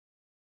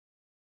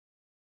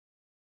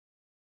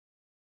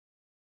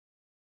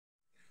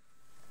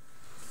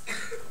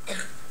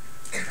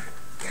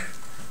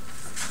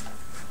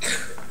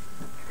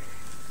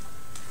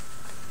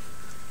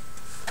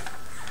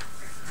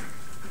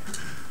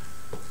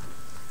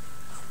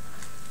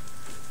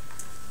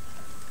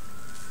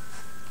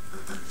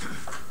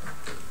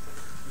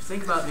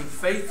think about being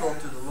faithful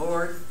to the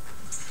Lord,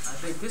 I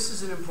think this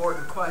is an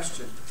important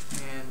question.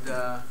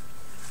 And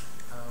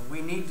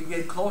we need to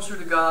get closer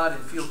to God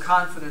and feel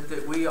confident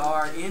that we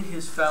are in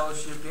His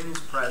fellowship, in His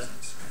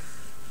presence.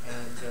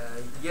 And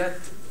yet,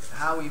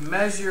 how we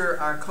measure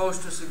our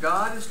closeness to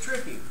God is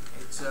tricky.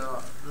 It's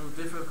a little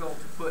difficult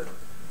to put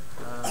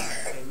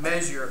a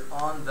measure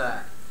on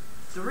that.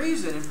 The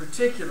reason in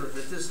particular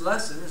that this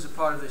lesson is a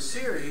part of this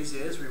series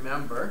is,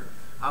 remember,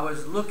 I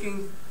was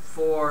looking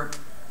for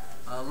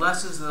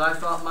lessons that I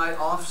thought might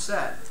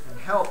offset and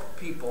help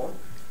people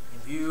in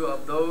view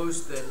of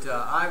those that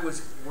I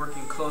was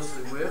working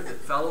closely with that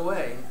fell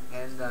away.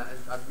 And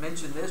I've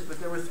mentioned this,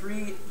 but there were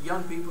 3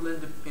 young people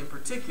in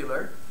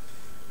particular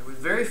that were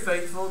very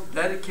faithful,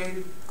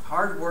 dedicated,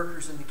 hard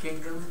workers in the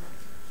kingdom.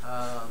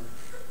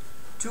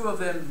 2 of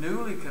them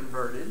newly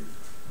converted,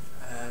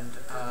 and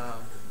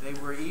they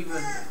were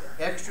even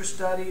extra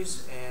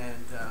studies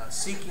and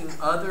seeking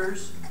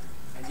others,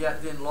 and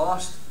yet then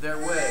lost their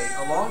way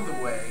along the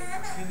way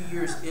a few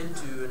years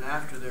into and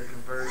after their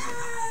conversion.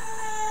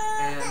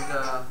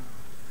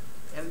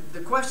 And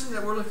the question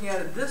that we're looking at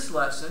in this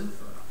lesson,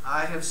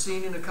 I have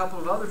seen in a couple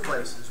of other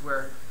places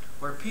where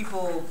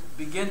people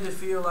begin to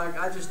feel like,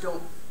 I just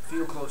don't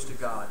feel close to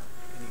God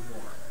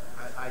anymore.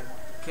 I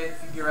can't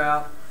figure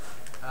out.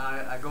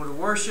 I go to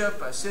worship,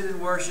 I sit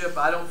in worship,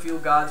 I don't feel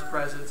God's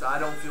presence, I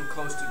don't feel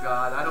close to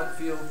God, I don't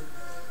feel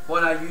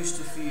what I used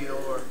to feel,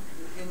 or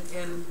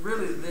and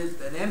really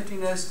an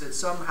emptiness that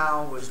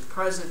somehow was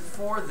present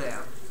for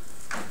them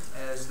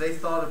as they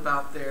thought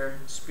about their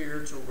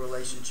spiritual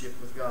relationship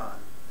with God.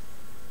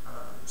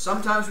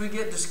 Sometimes we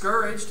get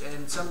discouraged,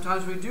 and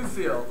sometimes we do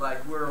feel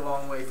like we're a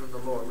long way from the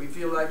Lord. We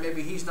feel like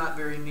maybe He's not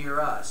very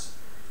near us.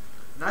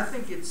 And I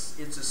think it's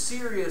a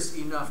serious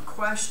enough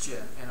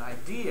question and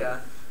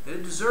idea that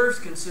it deserves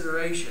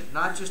consideration,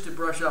 not just to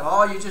brush off,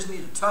 oh, you just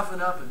need to toughen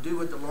up and do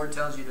what the Lord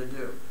tells you to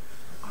do.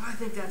 Oh, I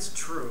think that's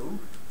true,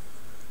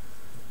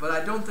 but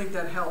I don't think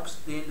that helps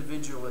the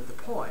individual at the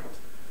point.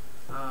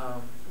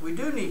 We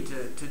do need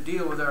to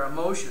deal with our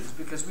emotions,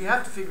 because we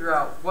have to figure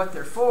out what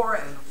they're for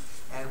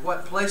and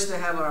what place they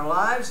have in our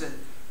lives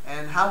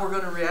and how we're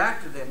going to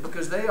react to them,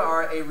 because they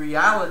are a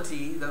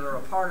reality that are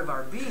a part of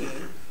our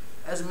being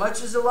as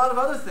much as a lot of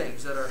other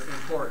things that are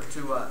important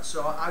to us.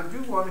 So I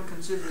do want to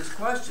consider this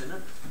question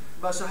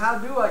about, so how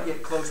do I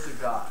get close to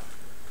God?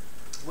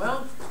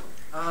 Well,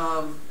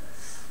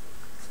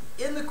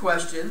 in the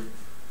question,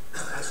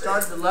 I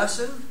started the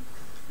lesson,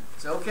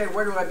 so okay,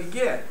 where do I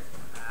begin?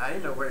 I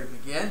didn't know where to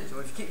begin. So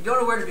if you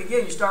don't know where to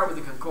begin, you start with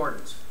the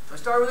concordance. So I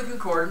started with the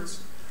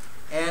concordance,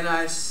 and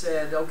I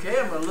said, okay,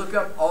 I'm going to look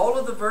up all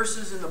of the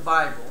verses in the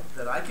Bible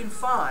that I can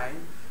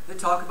find that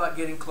talk about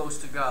getting close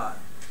to God.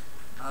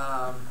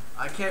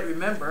 I can't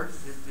remember,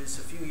 it's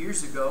a few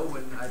years ago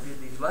when I did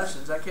these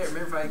lessons, I can't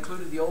remember if I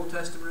included the Old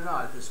Testament or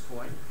not at this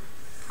point.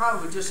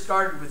 Probably just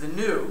started with the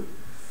New,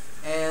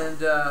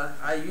 and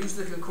I used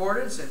the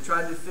concordance and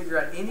tried to figure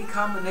out any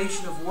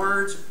combination of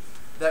words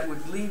that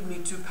would lead me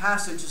to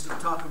passages that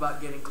talk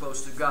about getting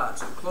close to God.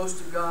 So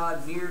close to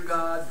God, near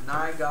God,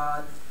 nigh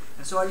God.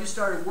 And so I just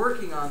started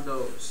working on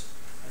those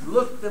and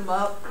looked them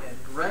up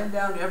and ran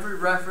down every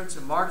reference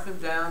and marked them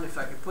down. If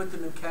I could put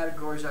them in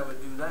categories, I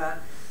would do that.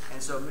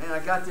 And so, I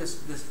got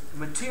this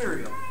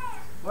material.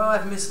 Well,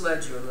 I've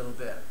misled you a little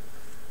bit.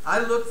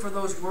 I looked for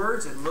those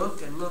words and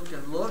looked and looked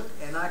and looked,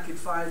 and I could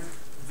find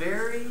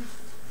very,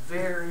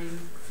 very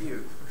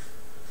few.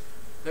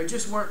 There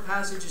just weren't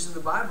passages in the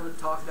Bible that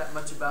talk that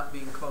much about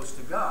being close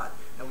to God.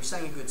 And we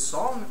sang a good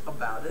song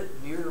about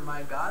it, Near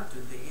My God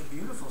to Thee, a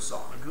beautiful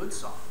song, a good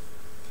song.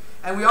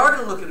 And we are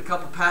going to look at a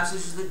couple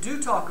passages that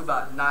do talk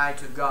about nigh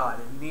to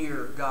God and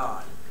near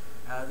God.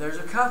 There's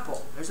a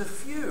couple. There's a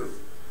few.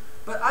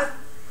 But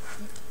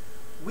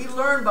we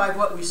learn by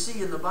what we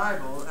see in the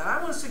Bible, and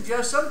I want to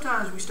suggest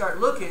sometimes we start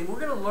looking,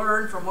 we're going to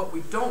learn from what we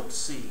don't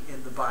see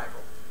in the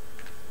Bible.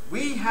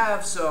 We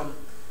have some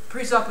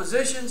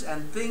presuppositions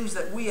and things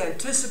that we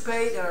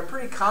anticipate and are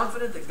pretty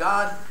confident that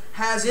God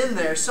has in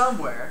there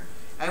somewhere,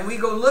 and we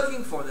go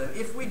looking for them.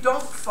 If we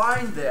don't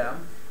find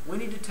them, we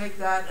need to take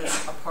that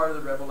as a part of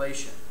the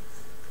revelation.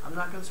 I'm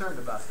not concerned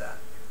about that.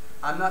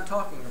 I'm not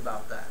talking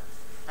about that.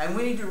 And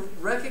we need to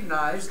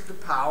recognize the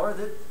power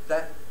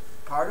that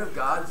part of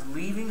God's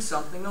leaving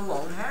something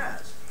alone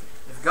has.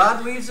 If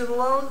God leaves it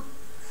alone,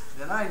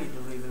 then I need to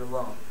leave it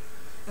alone.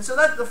 And so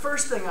the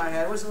first thing I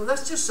had was, well,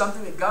 that's just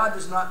something that God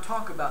does not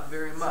talk about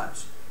very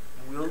much.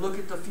 And we'll look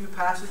at the few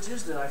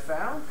passages that I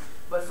found,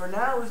 but for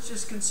now, let's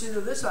just consider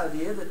this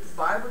idea that the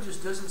Bible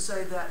just doesn't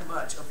say that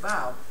much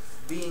about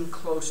being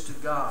close to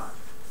God.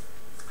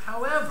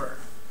 However,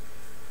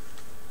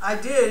 I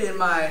did, in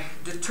my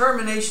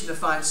determination to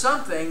find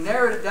something,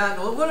 narrowed it down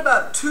to, well, what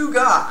about to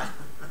God?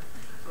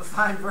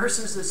 Find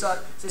verses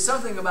that say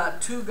something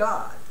about to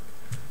God.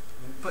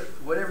 You put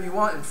whatever you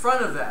want in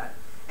front of that.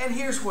 And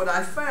here's what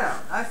I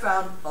found. I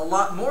found a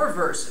lot more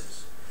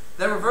verses.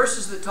 There were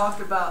verses that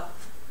talked about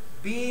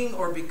being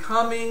or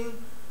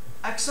becoming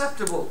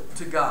acceptable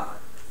to God.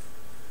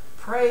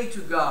 Pray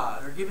to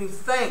God, or giving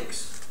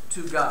thanks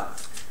to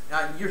God.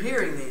 Now, you're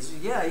hearing these.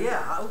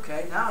 Yeah,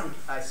 okay, now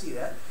I see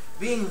that.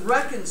 Being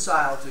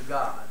reconciled to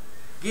God,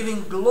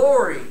 giving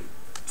glory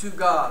to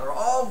God, or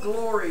all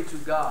glory to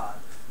God,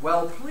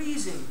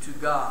 well-pleasing to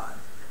God,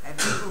 and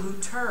people who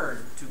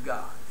turn to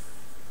God.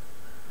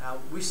 Now,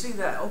 we see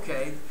that,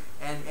 okay,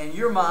 and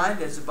your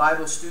mind, as a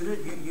Bible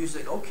student, you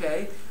say,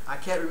 okay, I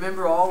can't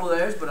remember all of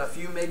theirs, but a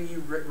few, maybe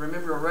you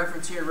remember a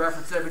reference here,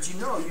 reference there, but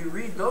you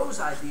read those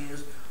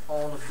ideas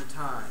all of the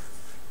time.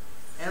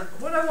 And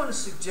what I want to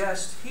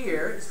suggest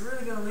here is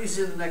really going to lead us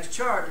to the next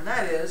chart, and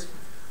that is,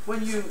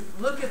 when you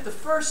look at the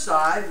first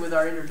side with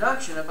our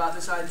introduction about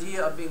this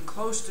idea of being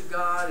close to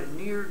God and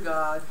near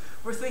God,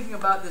 we're thinking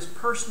about this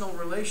personal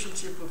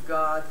relationship with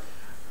God.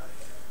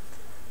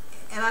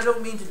 And I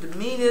don't mean to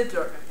demean it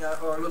or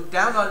look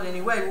down on it in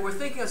any way, but we're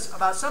thinking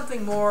about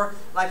something more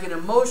like an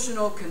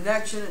emotional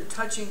connection and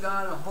touching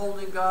God and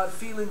holding God,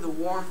 feeling the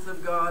warmth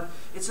of God.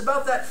 It's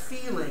about that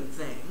feeling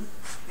thing.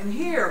 And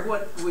here,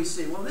 what do we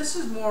see? Well, this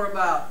is more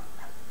about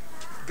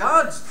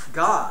God's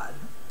God,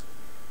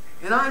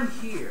 and I'm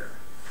here.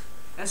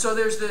 And so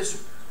there's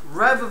this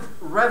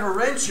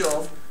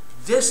reverential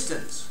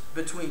distance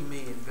between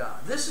me and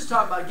God. This is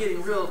talking about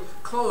getting real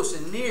close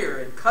and near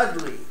and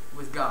cuddly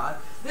with God.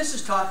 This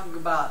is talking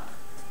about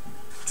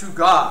to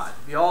God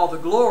be all the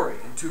glory,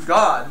 and to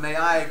God may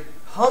I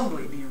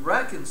humbly be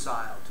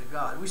reconciled to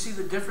God. We see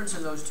the difference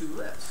in those two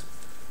lists.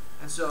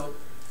 And so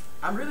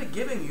I'm really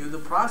giving you the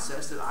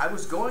process that I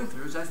was going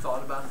through as I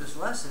thought about this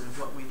lesson and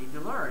what we need to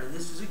learn. And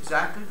this is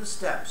exactly the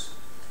steps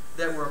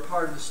that were a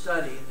part of the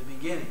study in the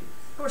beginning.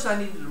 Of course, I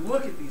needed to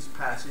look at these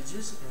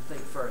passages and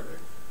think further.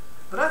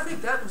 But I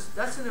think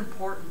that's an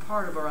important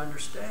part of our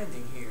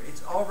understanding here.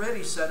 It's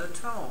already set a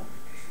tone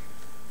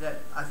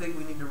that I think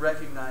we need to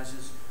recognize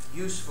as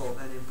useful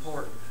and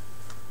important.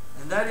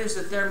 And that is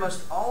that there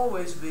must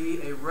always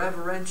be a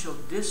reverential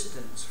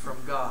distance from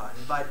God.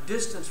 And by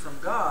distance from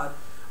God,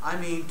 I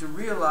mean to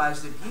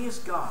realize that He is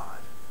God.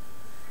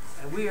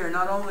 And we are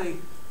not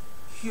only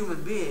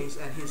human beings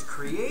and His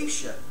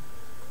creation,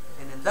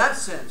 and in that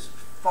sense,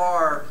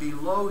 far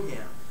below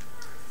Him,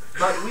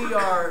 but we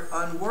are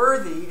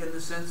unworthy in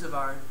the sense of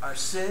our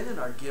sin and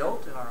our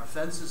guilt and our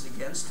offenses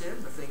against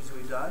Him, the things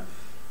we've done.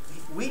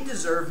 We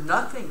deserve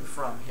nothing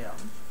from Him.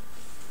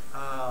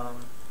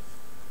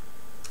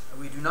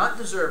 We do not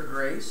deserve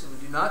grace, and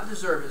we do not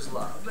deserve His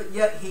love, but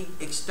yet He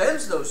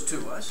extends those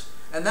to us,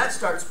 and that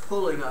starts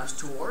pulling us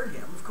toward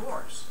Him, of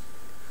course.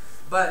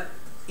 But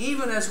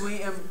even as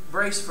we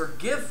embrace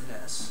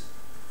forgiveness,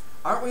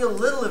 aren't we a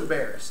little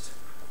embarrassed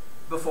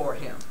before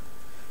Him?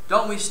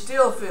 Don't we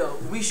still feel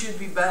we should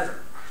be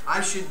better?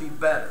 I should be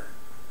better.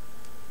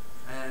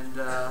 And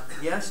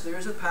yes,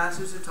 there's a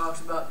passage that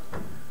talks about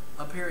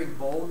appearing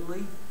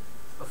boldly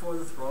before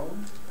the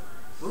throne.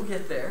 We'll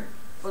get there.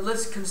 But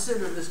let's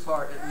consider this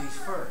part at least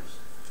first.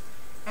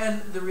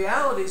 And the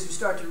reality is, we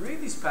start to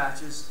read these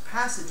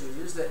passages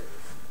is that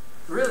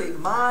really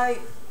my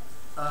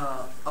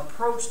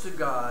approach to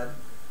God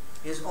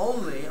is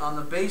only on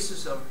the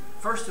basis of,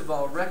 first of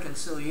all,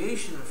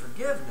 reconciliation and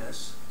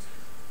forgiveness,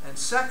 and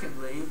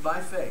secondly, by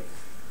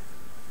faith.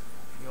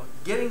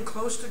 Getting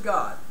close to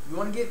God. You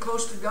want to get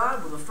close to God?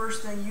 Well, the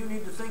first thing you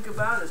need to think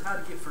about is how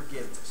to get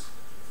forgiveness.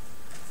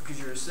 Because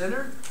you're a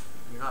sinner,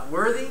 you're not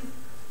worthy,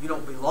 you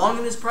don't belong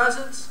in His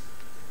presence.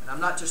 And I'm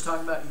not just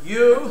talking about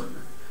you, I'm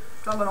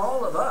talking about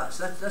all of us.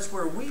 That's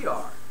where we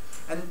are.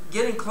 And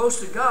getting close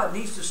to God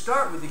needs to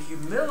start with the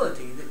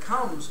humility that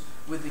comes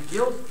with the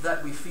guilt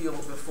that we feel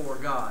before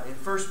God. In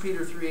 1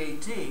 Peter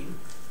 3:18,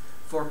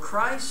 for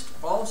Christ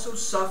also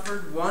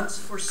suffered once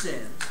for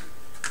sins,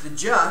 the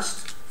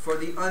just for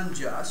the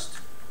unjust,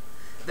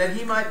 that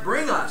He might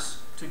bring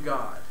us to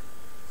God,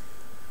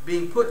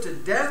 being put to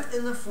death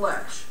in the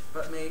flesh,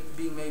 but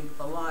being made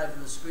alive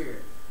in the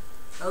Spirit.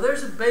 Now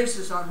there's a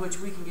basis on which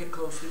we can get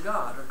close to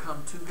God or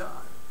come to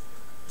God.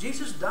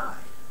 Jesus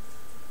died.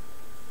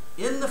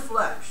 In the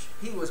flesh,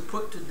 He was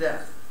put to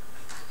death.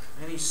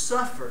 And He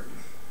suffered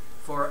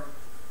for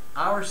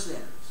our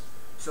sins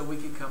so we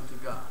could come to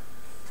God.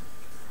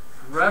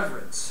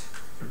 Reverence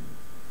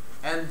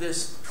and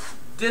this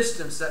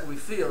distance that we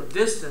feel,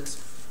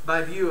 distance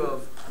by view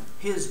of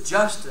His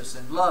justice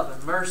and love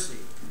and mercy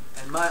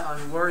and my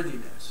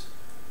unworthiness.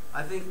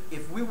 I think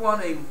if we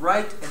want a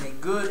right and a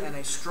good and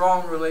a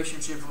strong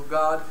relationship with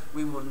God,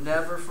 we will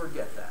never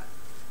forget that.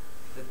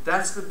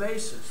 That's the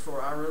basis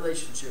for our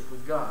relationship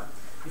with God.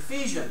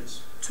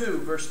 Ephesians 2,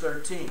 verse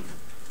 13.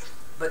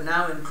 But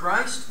now in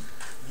Christ,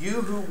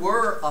 you who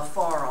were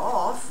afar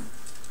off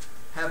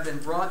have been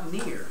brought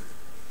near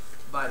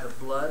by the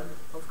blood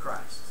of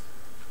Christ.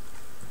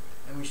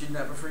 And we should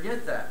never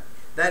forget that.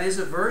 That is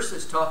a verse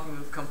that's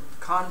talking,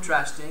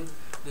 contrasting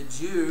the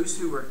Jews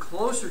who were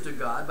closer to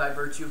God by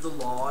virtue of the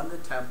law and the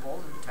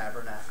temple and the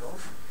tabernacle.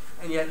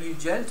 And yet you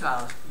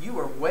Gentiles, you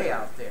are way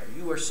out there.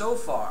 You are so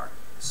far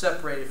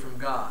separated from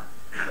God.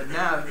 But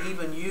now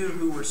even you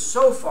who were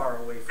so far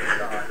away from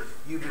God,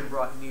 you've been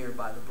brought near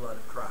by the blood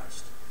of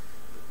Christ.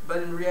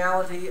 But in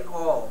reality,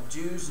 all,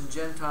 Jews and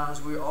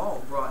Gentiles, we're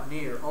all brought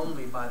near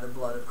only by the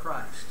blood of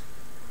Christ.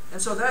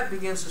 And so that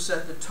begins to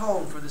set the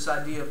tone for this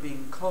idea of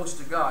being close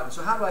to God. And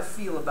so how do I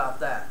feel about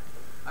that?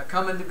 I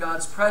come into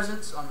God's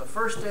presence on the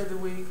first day of the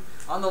week,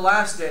 on the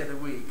last day of the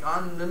week,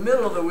 on the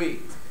middle of the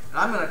week. And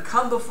I'm going to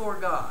come before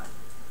God.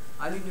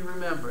 I need to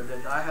remember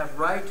that I have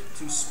right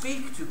to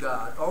speak to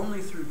God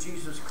only through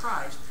Jesus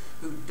Christ,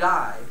 who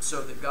died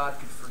so that God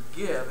could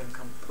forgive and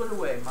put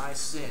away my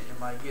sin and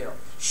my guilt.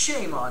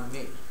 Shame on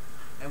me.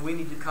 And we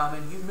need to come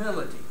in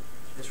humility.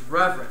 This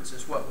reverence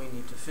is what we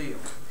need to feel.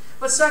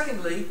 But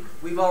secondly,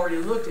 we've already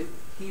looked at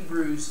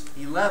Hebrews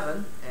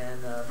 11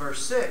 and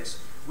verse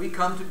 6. We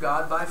come to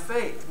God by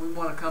faith. We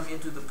want to come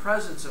into the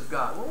presence of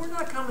God. Well, we're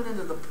not coming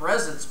into the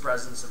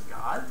presence of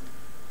God.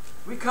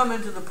 We come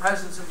into the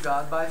presence of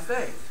God by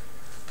faith.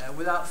 And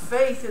without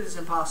faith, it is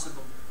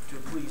impossible to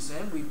please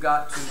Him. We've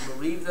got to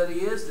believe that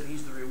He is, that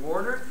He's the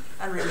rewarder,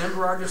 and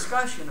remember our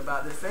discussion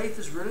about that faith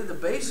is really the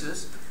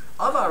basis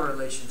of our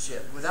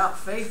relationship. Without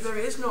faith, there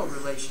is no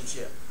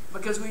relationship,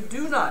 because we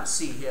do not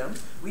see Him,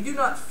 we do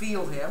not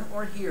feel Him,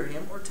 or hear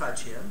Him, or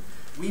touch Him.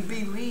 We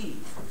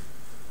believe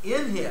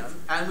in Him,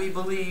 and we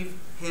believe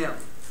Him.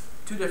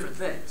 Two different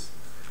things.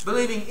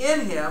 Believing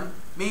in Him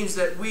means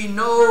that we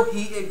know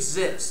He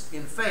exists.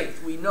 In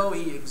faith, we know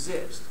He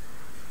exists.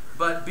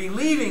 But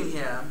believing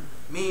Him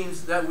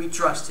means that we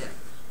trust Him,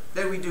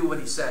 that we do what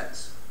He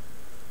says.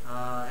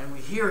 And we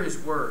hear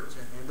His words,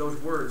 and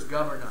those words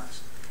govern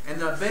us. And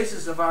the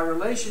basis of our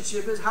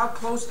relationship is, how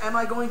close am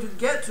I going to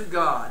get to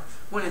God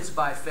when it's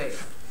by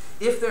faith?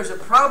 If there's a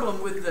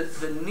problem with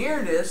the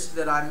nearness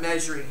that I'm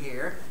measuring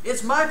here,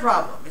 it's my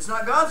problem. It's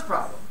not God's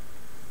problem.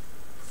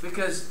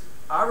 Because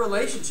our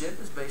relationship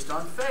is based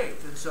on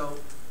faith. And so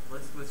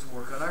let's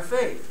work on our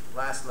faith.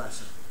 Last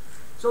lesson.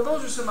 So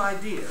those are some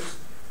ideas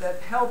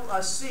that help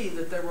us see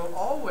that there will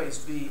always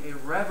be a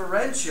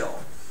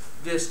reverential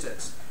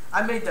distance.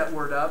 I made that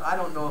word up. I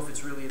don't know if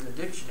it's really in the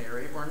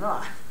dictionary or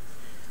not.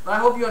 But I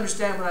hope you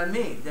understand what I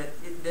mean. That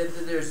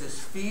there's this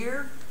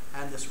fear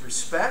and this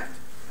respect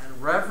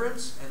and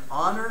reverence and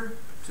honor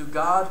to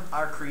God,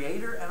 our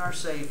Creator and our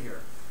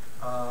Savior,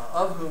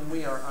 of whom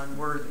we are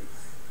unworthy.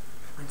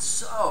 And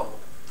so,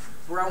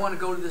 where I want to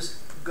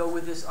go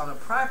with this on a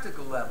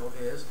practical level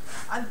is,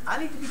 I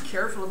need to be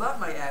careful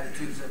about my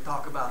attitudes that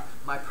talk about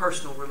my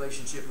personal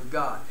relationship with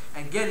God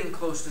and getting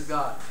close to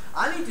God.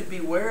 I need to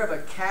beware of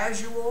a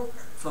casual,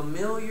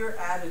 familiar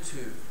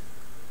attitude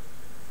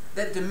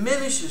that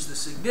diminishes the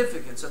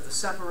significance of the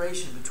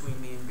separation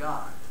between me and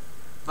God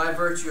by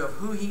virtue of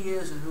who He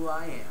is and who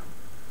I am,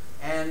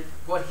 and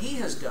what He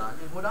has done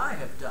and what I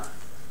have done.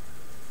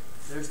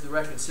 There's the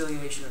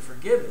reconciliation and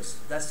forgiveness.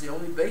 That's the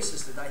only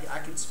basis that I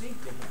can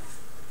speak to Him.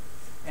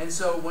 And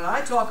so when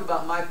I talk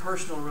about my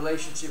personal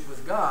relationship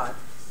with God,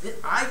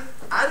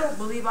 I don't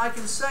believe I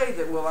can say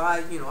that, well,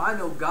 I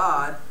know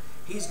God,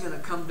 He's going to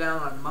come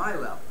down on my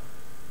level.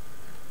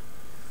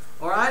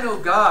 Or I know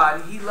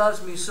God, He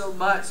loves me so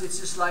much, it's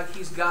just like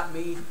He's got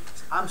me,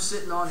 I'm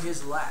sitting on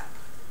His lap.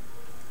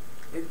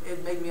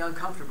 It made me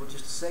uncomfortable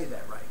just to say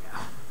that right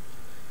now.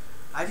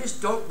 I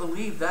just don't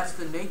believe that's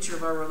the nature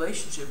of our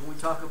relationship when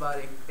we talk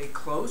about a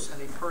close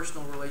and a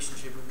personal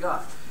relationship with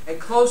God. A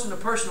close and a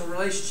personal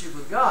relationship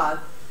with God,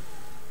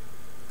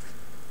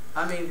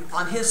 I mean,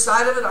 on His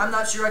side of it, I'm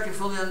not sure I can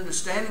fully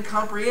understand and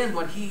comprehend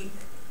what He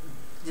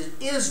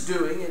is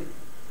doing, and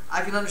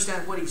I can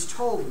understand what He's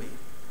told me.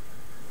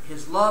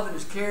 His love and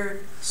His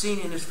care seen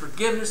in His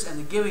forgiveness and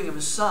the giving of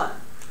His Son.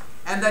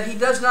 And that He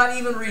does not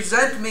even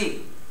resent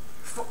me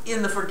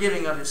in the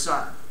forgiving of His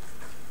Son.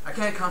 I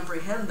can't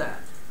comprehend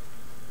that.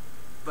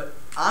 But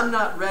I'm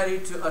not ready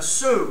to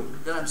assume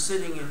that I'm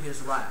sitting in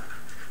His lap.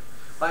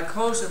 By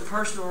close and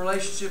personal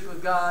relationship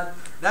with God,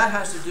 that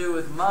has to do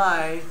with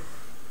my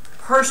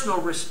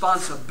personal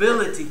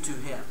responsibility to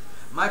Him,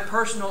 my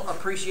personal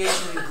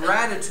appreciation and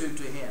gratitude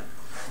to Him,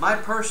 my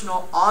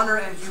personal honor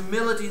and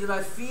humility that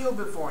I feel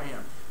before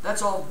Him.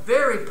 That's all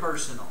very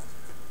personal.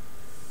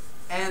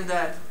 And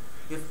that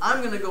if I'm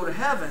going to go to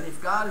heaven,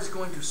 if God is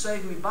going to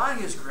save me by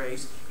His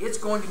grace, it's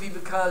going to be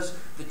because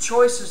the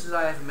choices that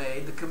I have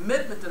made, the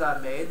commitment that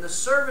I've made, the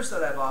service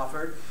that I've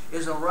offered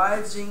is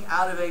arising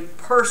out of a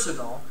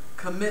personal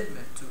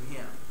commitment to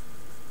Him.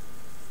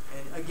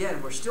 And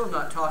again, we're still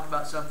not talking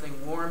about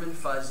something warm and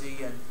fuzzy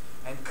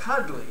and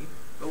cuddly,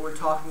 but we're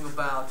talking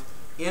about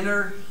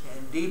inner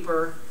and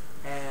deeper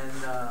and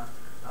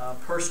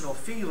personal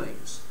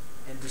feelings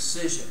and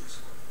decisions.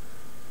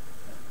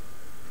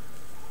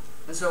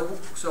 And so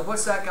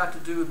what's that got to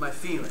do with my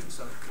feelings?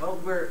 So, well,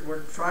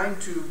 we're trying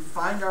to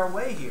find our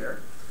way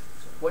here.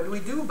 So what do we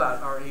do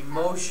about our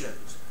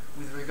emotions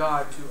with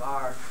regard to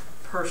our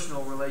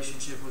personal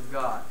relationship with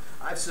God?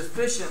 I've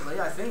sufficiently,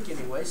 I think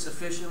anyway,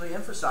 sufficiently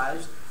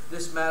emphasized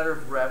this matter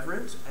of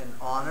reverence and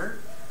honor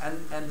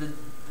and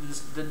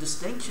the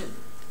distinction.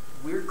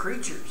 We're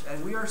creatures,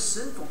 and we are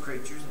sinful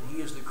creatures, and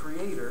He is the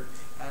Creator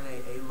and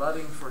a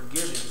loving,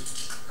 forgiving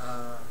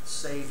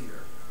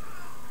Savior.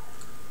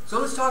 So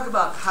let's talk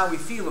about how we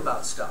feel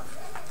about stuff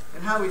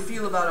and how we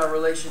feel about our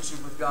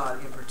relationship with God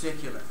in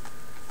particular.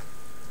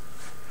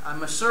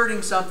 I'm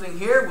asserting something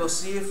here. We'll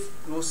see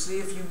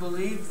if you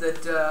believe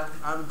that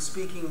I'm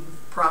speaking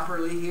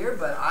properly here.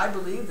 But I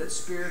believe that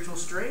spiritual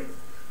strength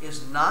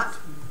is not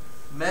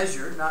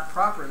measured, not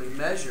properly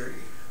measured,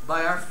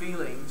 by our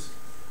feelings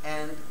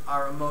and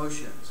our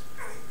emotions.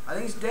 I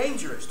think it's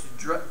dangerous to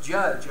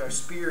judge our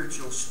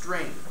spiritual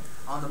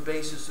strength on the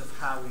basis of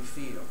how we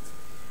feel.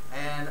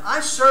 And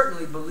I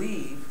certainly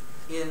believe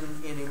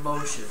in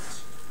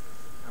emotions.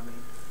 I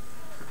mean,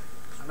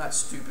 I'm not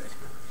stupid.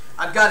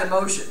 I've got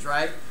emotions,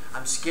 right?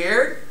 I'm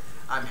scared,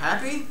 I'm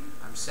happy,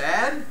 I'm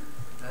sad,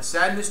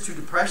 sadness to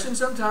depression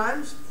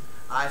sometimes.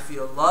 I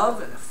feel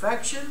love and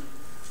affection.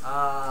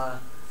 I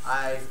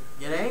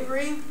get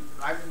angry.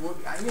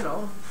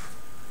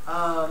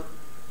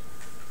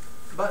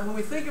 But when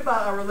we think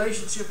about our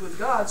relationship with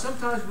God,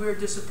 sometimes we're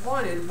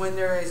disappointed when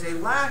there is a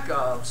lack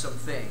of some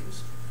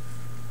things.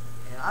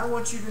 And I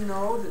want you to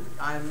know that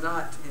I am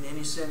not in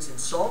any sense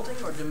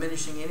insulting or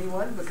diminishing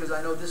anyone, because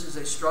I know this is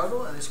a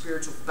struggle and a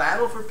spiritual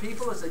battle for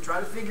people as they try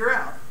to figure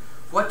out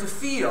what to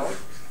feel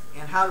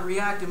and how to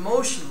react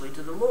emotionally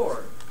to the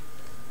Lord.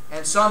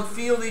 And some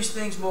feel these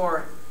things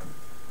more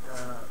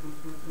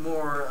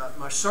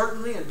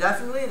certainly and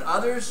definitely, and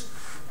others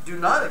do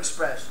not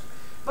express.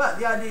 But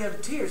the idea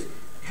of tears,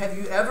 have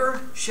you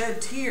ever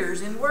shed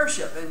tears in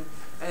worship?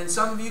 And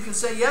some of you can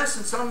say yes,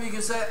 and some of you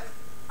can say,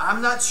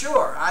 I'm not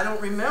sure. I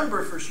don't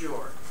remember for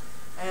sure.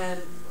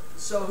 And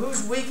so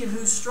who's weak and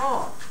who's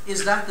strong?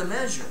 Is that the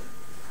measure?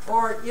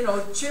 Or,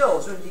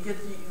 chills, when you get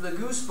the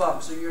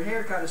goosebumps, or your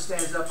hair kind of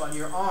stands up on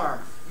your arm.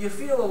 You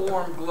feel a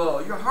warm glow.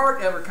 Your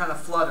heart ever kind of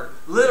flutter,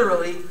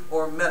 literally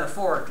or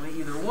metaphorically,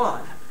 either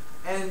one.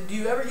 And do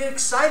you ever get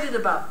excited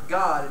about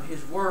God and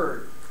His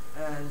Word?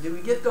 And do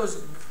we get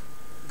those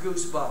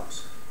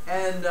goosebumps?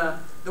 And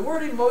the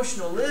word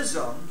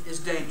emotionalism is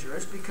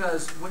dangerous,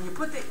 because when you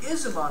put the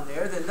ism on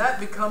there, then that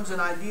becomes an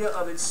idea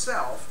of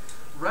itself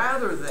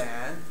rather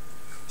than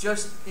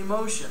just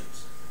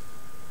emotions.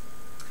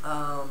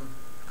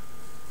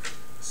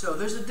 So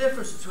there's a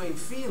difference between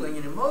feeling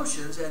and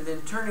emotions, and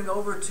then turning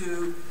over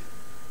to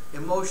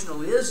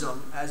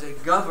emotionalism as a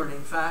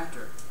governing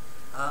factor,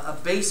 a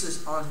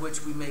basis on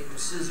which we make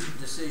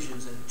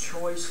decisions and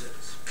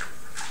choices.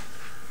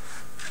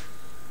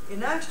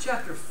 In Acts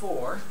chapter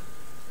 4,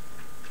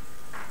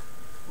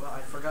 well,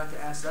 I forgot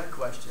to ask that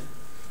question.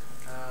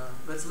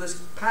 Let's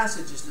list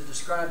passages that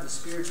describe the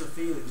spiritual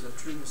feelings of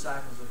true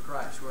disciples of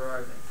Christ. Where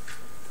are they?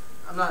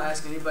 I'm not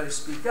asking anybody to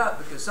speak up,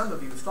 because some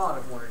of you have thought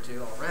of one or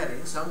two already,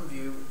 and some of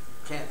you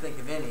can't think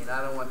of any, and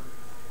I don't want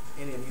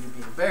any of you to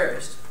be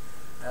embarrassed.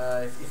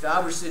 If I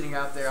were sitting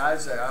out there,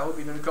 I'd say, I hope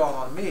you didn't call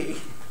on me.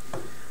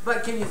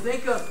 But can you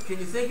think of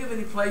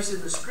any place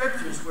in the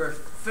Scriptures where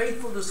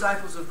faithful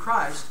disciples of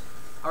Christ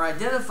are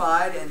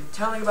identified and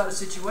telling about a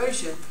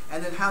situation,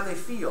 and then how they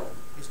feel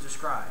is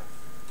described?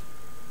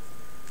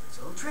 It's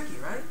a little tricky,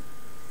 right?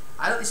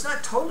 It's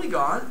not totally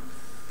gone.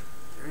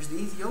 There's the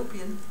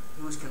Ethiopian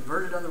who was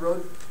converted on the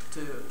road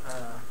to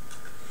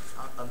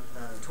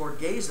toward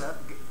Gaza,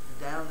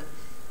 down,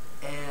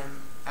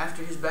 and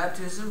after his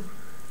baptism,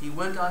 he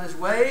went on his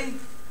way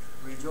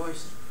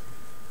rejoicing.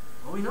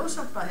 Well, we know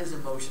something about his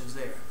emotions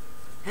there.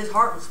 His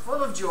heart was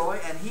full of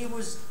joy, and he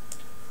was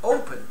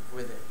open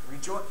with it.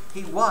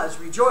 He was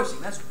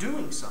rejoicing. That's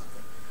doing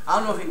something. I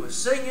don't know if he was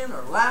singing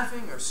or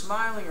laughing or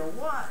smiling or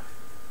what,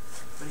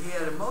 but he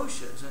had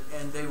emotions,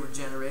 and they were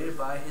generated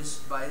by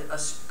a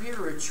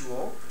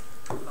spiritual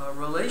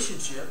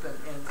relationship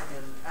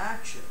and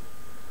action.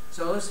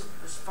 So let's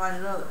find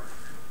another one.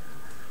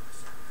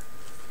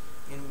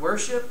 In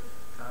worship,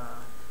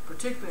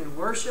 particularly in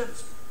worship,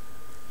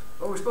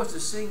 we're supposed to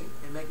sing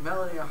and make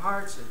melody in our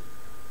hearts, and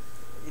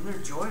isn't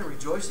there joy and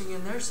rejoicing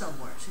in there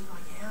somewhere? It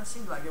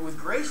seems like it. With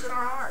grace in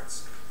our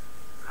hearts.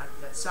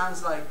 That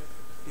sounds like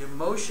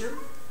emotion.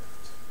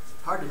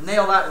 Hard to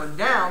nail that one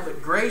down,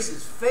 but grace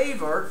is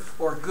favor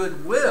or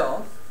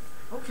goodwill.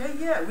 Okay,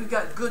 yeah, we've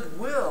got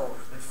goodwill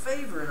and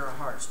favor in our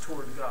hearts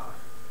toward God.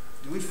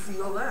 Do we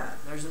feel that?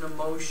 There's an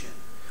emotion.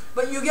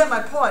 But you get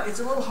my point.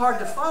 It's a little hard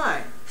to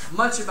find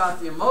much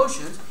about the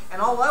emotions,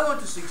 and all I want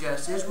to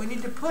suggest is we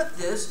need to put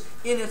this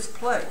in its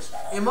place.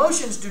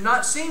 Emotions do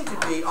not seem to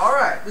be, all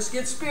right, let's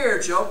get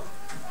spiritual,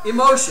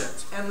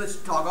 emotions, and let's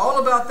talk all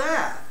about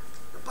that.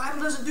 The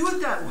Bible doesn't do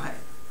it that way.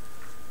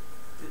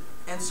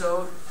 And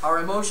so, are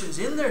emotions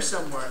in there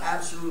somewhere?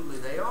 Absolutely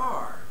they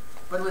are.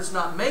 But let's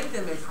not make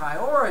them a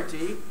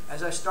priority.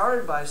 As I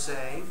started by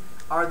saying,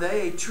 are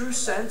they a true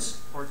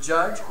sense or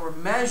judge or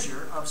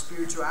measure of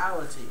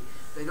spirituality?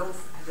 They don't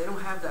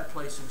have that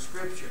place in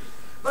Scripture.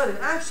 But in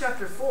Acts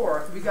chapter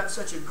 4, we got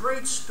such a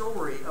great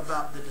story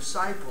about the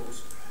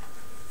disciples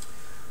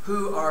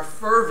who are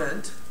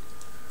fervent,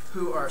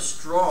 who are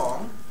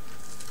strong,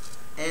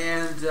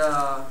 and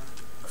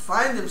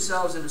find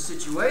themselves in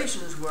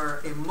situations where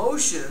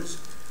emotions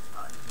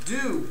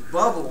do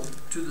bubble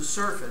to the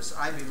surface,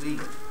 I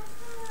believe.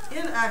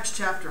 In Acts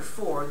chapter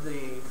 4,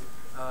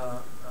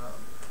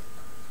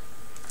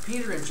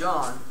 Peter and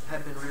John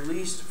have been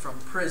released from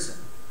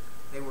prison.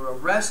 They were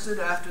arrested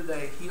after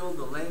they healed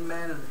the lame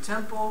man in the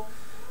temple,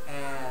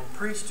 and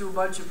preached to a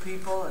bunch of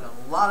people, and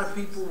a lot of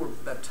people were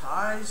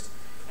baptized.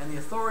 And the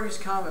authorities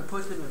come and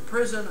put them in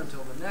prison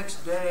until the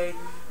next day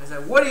and say,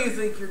 "What do you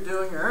think you're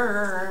doing?"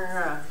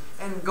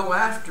 and go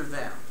after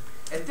them.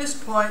 At this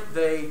point,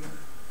 they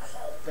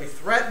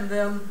threatened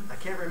them. I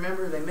can't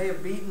remember. They may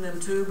have beaten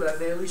them too, but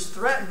they at least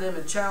threatened them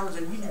and challenged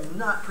them. "You do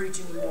not preach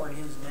anymore in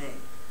His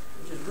name."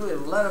 Just really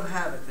let them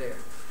have it there.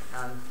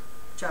 Now, in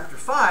chapter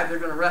 5, they're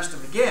going to arrest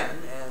them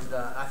again, and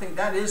I think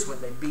that is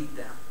when they beat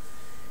them.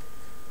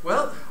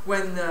 Well,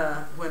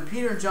 when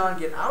Peter and John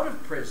get out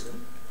of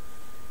prison,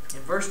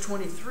 in verse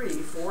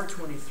 23,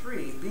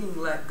 4:23, being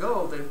let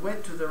go, they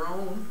went to their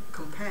own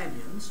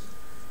companions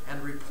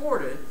and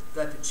reported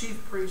that the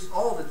chief priests,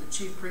 all that the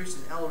chief priests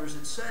and elders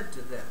had said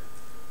to them.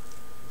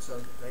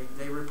 So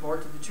they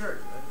report to the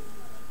church.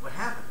 What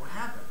happened? What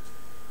happened?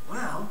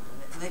 Well,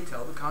 and they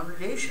tell the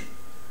congregation.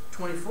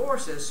 24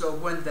 says, so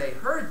when they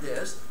heard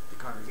this, the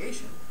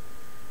congregation,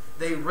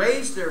 they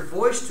raised their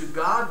voice to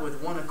God with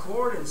one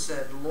accord and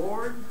said,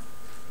 "Lord,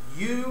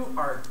 you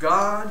are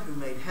God who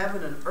made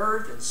heaven and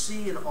earth and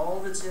sea and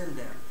all that's in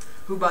them,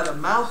 who by the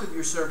mouth of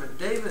your servant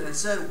David has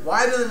said,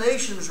 why do the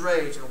nations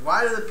rage and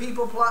why do the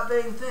people plot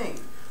vain things?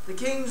 The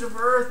kings of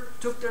earth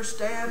took their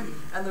stand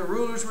and the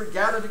rulers were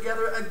gathered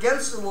together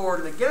against the Lord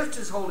and against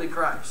His holy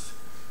Christ."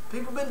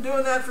 People have been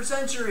doing that for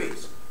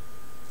centuries.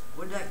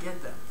 What did that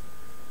get them?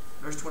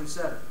 Verse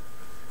 27.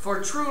 "For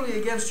truly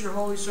against your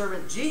holy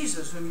servant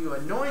Jesus, whom you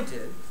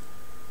anointed,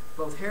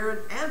 both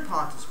Herod and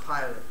Pontius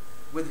Pilate,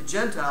 with the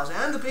Gentiles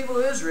and the people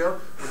of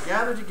Israel, were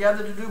gathered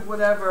together to do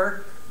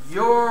whatever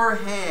your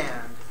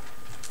hand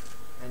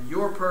and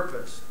your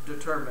purpose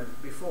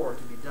determined before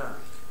to be done.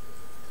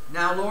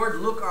 Now, Lord,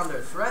 look on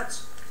their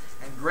threats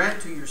and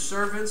grant to your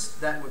servants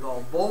that with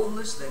all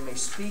boldness they may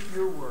speak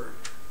your word,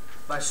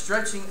 by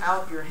stretching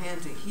out your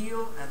hand to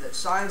heal, and that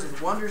signs and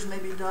wonders may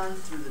be done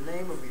through the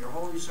name of your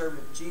holy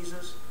servant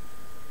Jesus."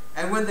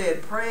 And when they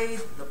had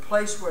prayed, the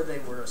place where they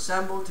were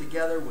assembled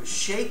together was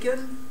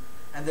shaken,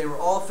 and they were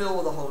all filled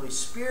with the Holy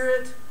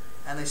Spirit,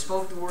 and they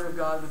spoke the word of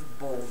God with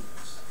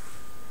boldness.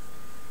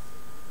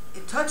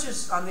 It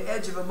touches on the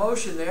edge of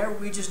emotion there.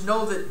 We just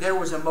know that there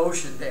was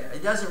emotion there.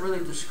 It doesn't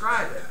really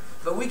describe it,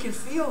 but we can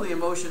feel the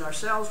emotion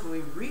ourselves when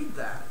we read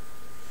that.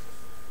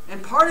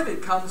 And part of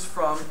it comes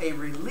from a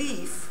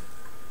relief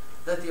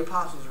that the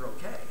apostles are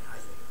okay, I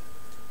think.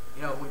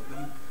 You know,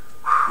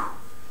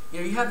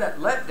 you have that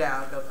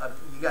letdown of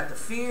you got the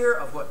fear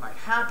of what might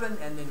happen,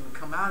 and then we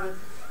come out of it,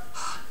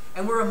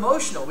 and we're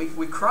emotional.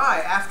 We cry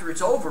after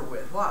it's over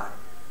with. Why?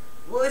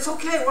 Well, it's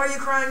okay. Why are you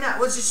crying now?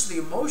 Well, it's just the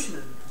emotion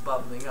is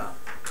bubbling up,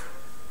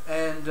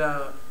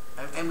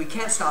 and we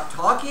can't stop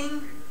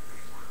talking.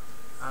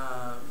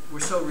 We're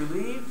so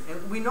relieved,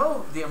 and we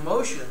know the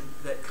emotion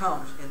that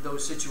comes in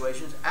those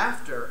situations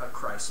after a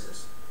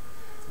crisis.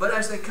 But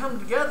as they come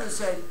together and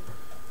say,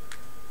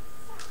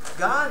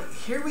 "God,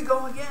 here we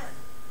go again."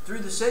 Through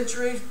the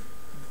centuries,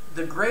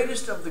 the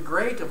greatest of the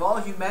great of all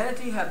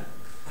humanity have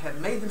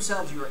made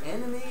themselves your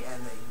enemy,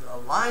 and they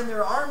align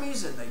their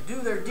armies, and they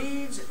do their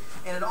deeds,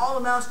 and it all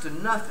amounts to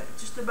nothing.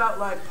 Just about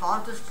like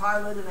Pontius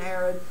Pilate and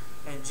Herod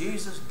and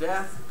Jesus'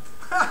 death.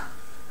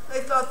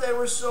 They thought they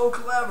were so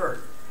clever,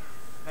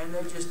 and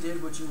they just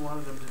did what you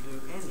wanted them to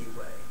do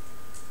anyway.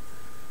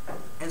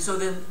 And so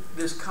then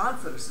this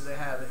confidence that they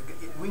have,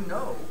 we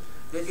know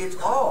that it's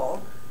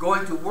all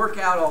going to work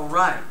out all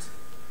right.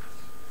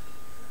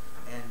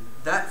 And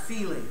that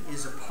feeling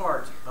is a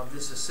part of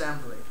this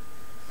assembly.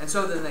 And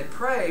so then they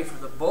pray for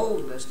the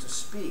boldness to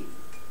speak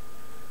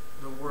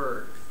the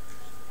word,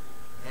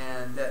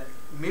 and that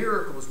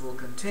miracles will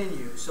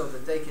continue so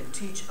that they can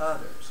teach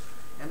others.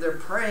 And they're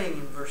praying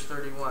in verse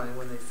 31, and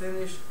when they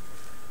finished,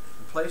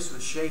 the place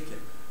was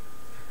shaken.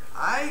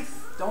 I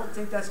don't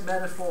think that's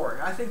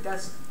metaphoric. I think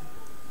that's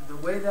the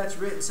way that's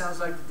written sounds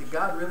like that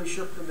God really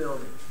shook the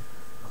building.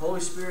 The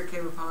Holy Spirit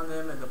came upon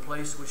them and the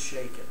place was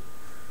shaken.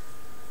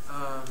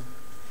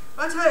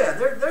 I tell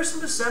you, there's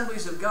some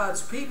assemblies of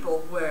God's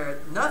people where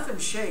nothing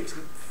shakes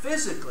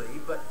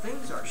physically, but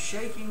things are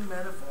shaking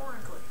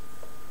metaphorically.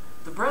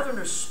 The brethren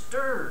are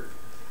stirred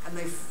and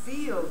they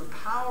feel the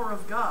power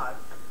of God.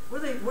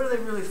 What do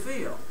they really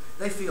feel?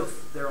 They feel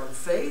their own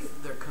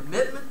faith, their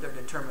commitment, their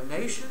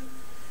determination.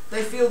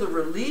 They feel the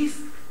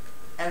relief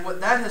and what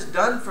that has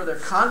done for their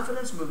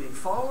confidence moving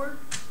forward.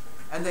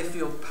 And they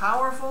feel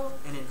powerful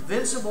and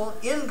invincible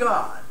in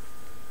God,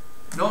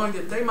 knowing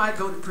that they might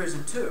go to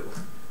prison too.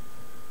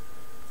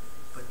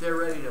 But they're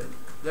ready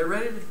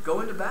to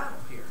go into battle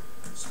here.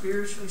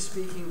 Spiritually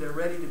speaking, they're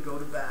ready to go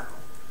to battle.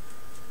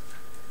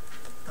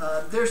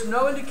 There's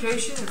no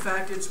indication. In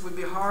fact, you'd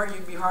be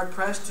hard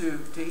pressed to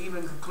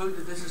even conclude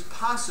that this is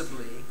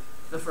possibly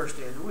the first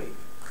day of the week.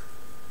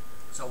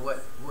 So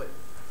what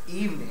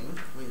evening,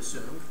 we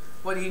assume,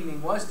 what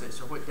evening was this,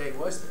 or what day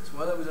was this?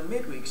 Well, it was a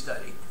midweek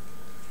study.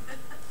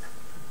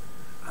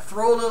 I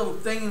throw a little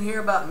thing in here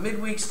about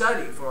midweek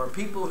study for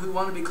people who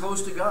want to be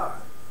close to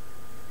God.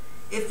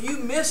 If you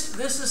missed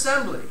this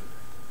assembly,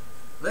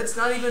 let's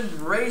not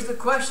even raise the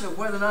question of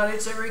whether or not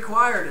it's a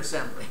required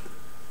assembly.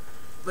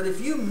 But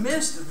if you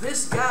missed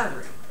this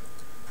gathering,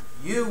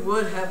 you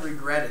would have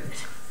regretted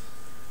it.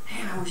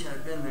 Man, I wish I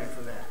had been there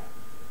for that.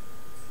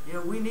 You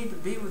know, we need to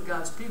be with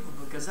God's people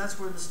because that's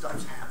where the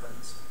stuff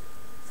happens.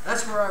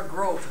 That's where our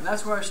growth and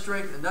that's where our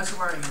strength and that's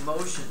where our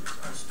emotions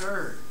are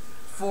stirred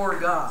for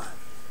God.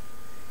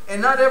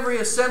 And not every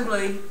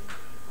assembly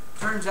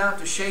turns out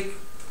to shake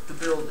the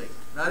building.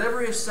 Not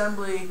every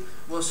assembly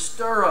will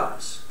stir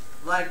us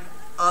like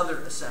other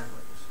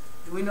assemblies.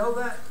 Do we know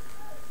that?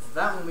 Well,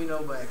 that one we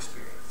know by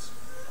experience.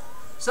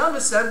 Some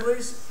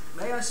assemblies,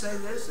 may I say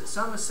this, at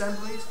some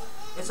assemblies,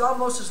 it's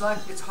almost as like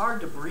it's hard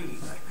to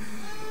breathe.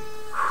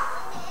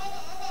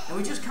 And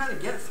we just kind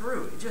of get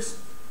through. It just,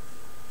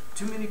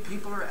 too many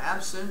people are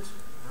absent.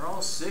 They're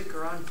all sick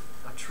or on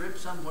a trip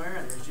somewhere,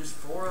 and there's just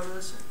 4 of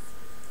us.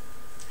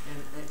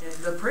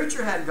 And the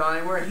preacher hadn't gone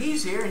anywhere.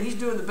 He's here, and he's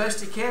doing the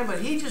best he can, but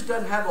he just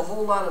doesn't have a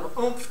whole lot of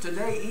oomph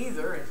today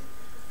either. And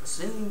the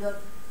singing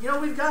doesn't. You know,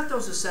 we've got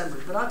those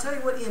assemblies, but I'll tell you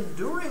what,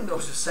 enduring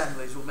those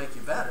assemblies will make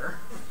you better.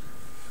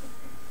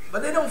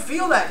 But they don't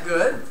feel that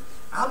good.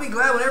 I'll be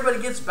glad when everybody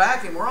gets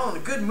back and we're all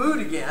in a good mood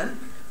again.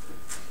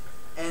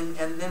 And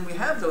then we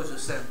have those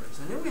assemblies.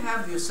 And then we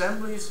have the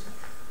assemblies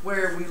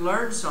where we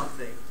learn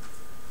something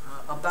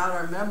about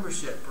our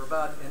membership or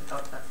about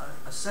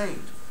a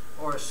saint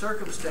or a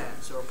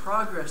circumstance or a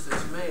progress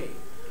that's made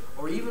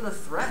or even a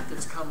threat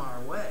that's come our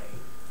way.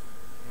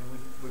 And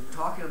we're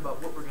talking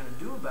about what we're going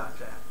to do about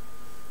that.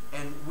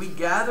 And we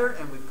gather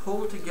and we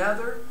pull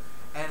together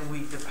and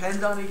we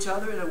depend on each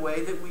other in a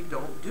way that we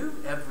don't do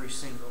every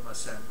single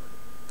assembly.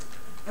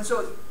 And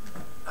so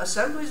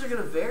assemblies are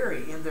going to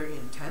vary in their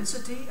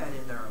intensity and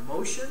in their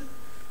emotion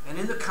and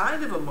in the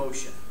kind of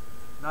emotion,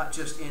 not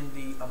just in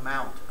the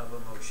amount of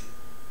emotion.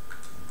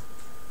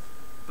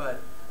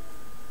 But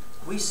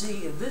we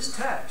see in this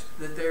text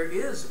that there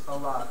is a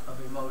lot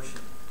of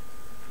emotion.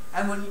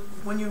 And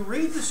when you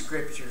read the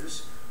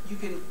scriptures, you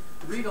can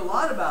read a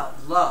lot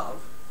about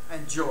love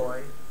and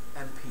joy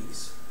and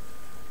peace.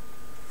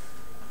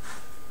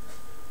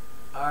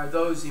 Are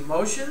those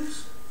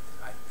emotions?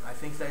 I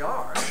think they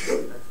are.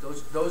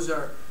 Those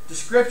are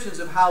descriptions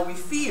of how we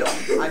feel.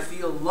 I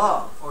feel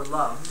love or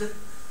loved.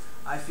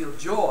 I feel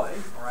joy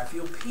or I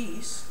feel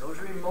peace. Those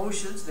are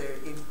emotions. They're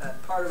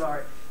part of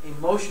our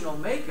emotional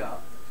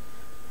makeup.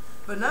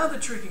 But now the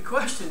tricky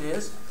question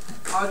is,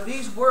 are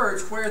these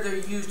words, where they're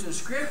used in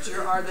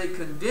Scripture, are they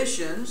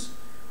conditions,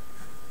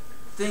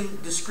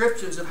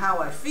 descriptions of how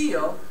I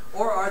feel,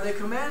 or are they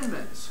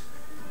commandments?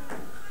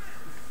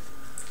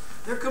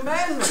 They're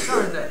commandments,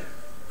 aren't they?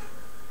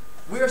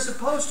 We are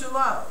supposed to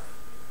love.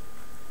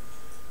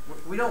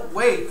 We don't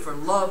wait for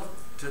love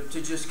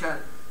to just kind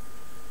of,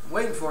 I'm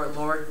waiting for it,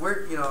 Lord.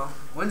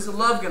 When's the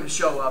love going to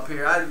show up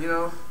here?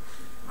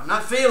 I'm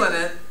not feeling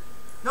it.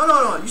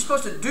 No. You're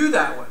supposed to do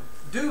that one.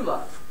 Do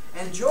love.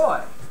 And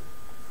joy.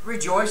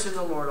 Rejoice in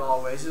the Lord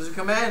always is a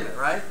commandment,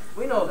 right?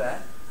 We know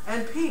that.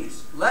 And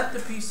peace. Let the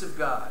peace of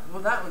God.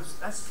 Well, that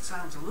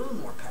sounds a little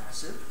more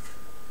passive.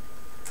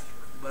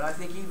 But I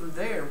think even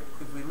there,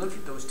 if we look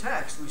at those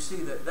texts, we see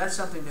that that's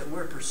something that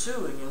we're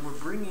pursuing and we're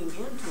bringing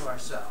into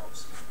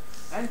ourselves.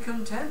 And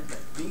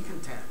contentment. Be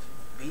content.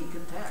 Be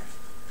content.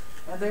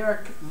 And they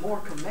are more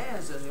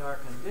commands than they are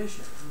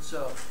conditions. And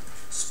so,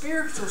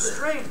 spiritual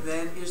strength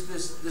then is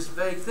this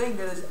vague thing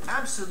that is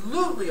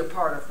absolutely a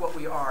part of what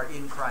we are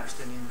in Christ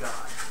and in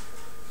God.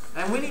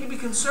 And we need to be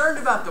concerned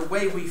about the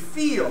way we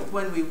feel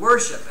when we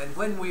worship and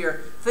when we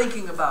are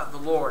thinking about the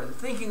Lord and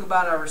thinking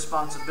about our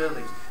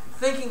responsibilities, and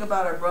thinking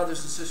about our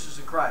brothers and sisters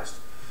in Christ.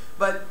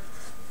 But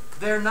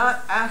they're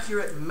not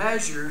accurate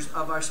measures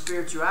of our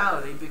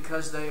spirituality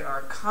because they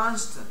are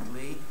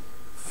constantly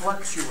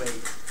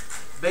fluctuating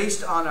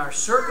based on our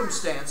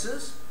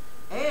circumstances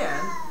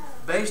and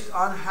based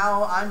on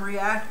how I'm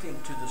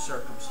reacting to the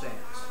circumstance.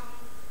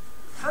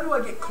 How do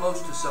I get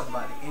close to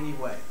somebody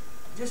anyway?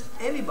 Just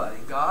anybody,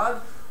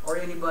 God or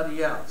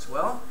anybody else.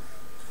 Well,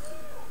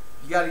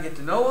 you got to get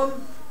to know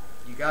them.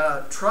 You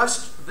got to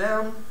trust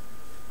them.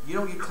 You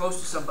don't get close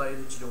to somebody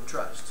that you don't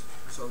trust.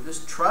 So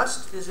this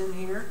trust is in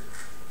here.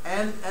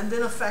 And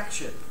then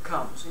affection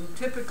comes, and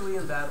typically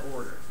in that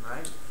order,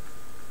 right?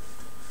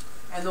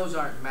 And those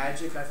aren't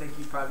magic. I think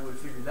you probably would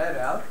figure that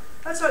out.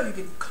 That's how you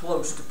get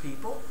close to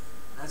people.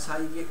 That's how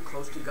you get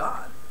close to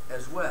God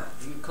as well.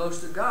 You get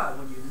close to God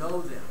when you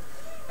know them.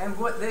 And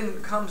what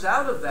then comes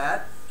out of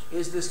that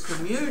is this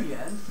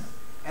communion.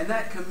 And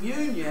that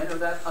communion or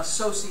that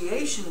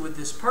association with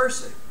this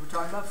person. We're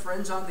talking about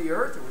friends on the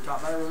earth, or we're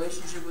talking about a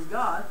relationship with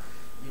God.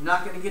 You're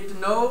not going to get to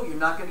know, you're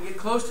not going to get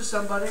close to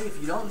somebody if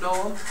you don't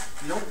know them, if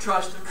you don't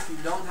trust them, if you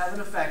don't have an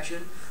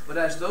affection. But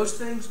as those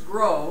things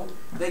grow,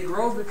 they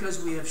grow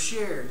because we have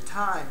shared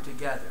time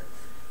together.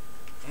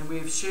 And we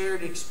have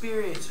shared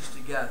experiences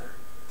together.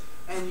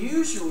 And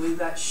usually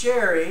that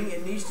sharing,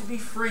 it needs to be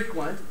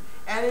frequent.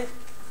 And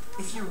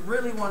if you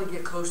really want to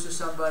get close to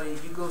somebody,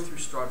 you go through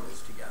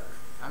struggles together.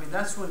 I mean,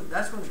 that's when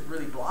it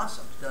really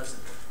blossoms, doesn't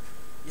it?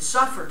 You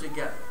suffer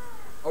together.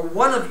 Or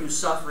one of you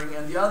suffering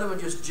and the other one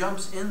just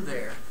jumps in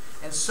there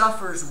and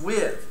suffers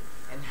with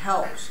and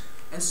helps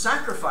and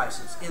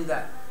sacrifices in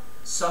that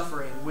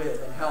suffering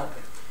with and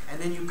helping. And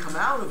then you come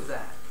out of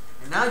that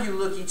And now you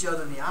look each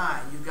other in the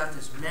eye and you've got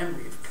this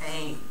memory of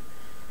pain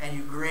and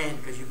you grin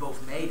because you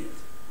both made it.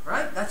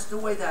 Right? That's the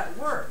way that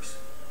works.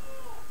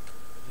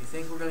 Do you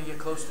think we're going to get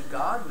close to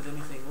God with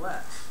anything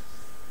less?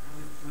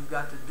 We've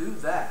got to do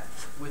that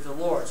with the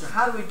Lord. So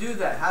how do we do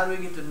that? How do we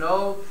get to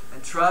know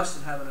and trust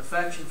and have an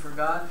affection for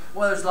God?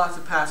 Well, there's lots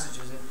of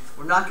passages, and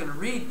we're not going to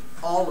read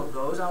all of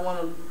those. I want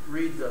to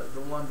read the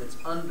one that's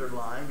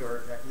underlined,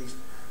 or at least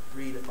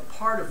read a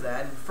part of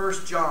that in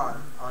 1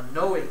 John on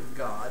knowing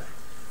God.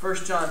 1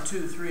 John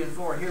 2, 3, and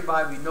 4.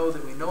 Hereby we know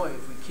that we know Him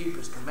if we keep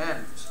His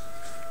commandments.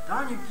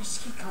 Darn, you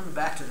just keep coming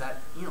back to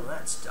that,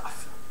 that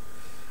stuff.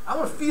 I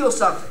want to feel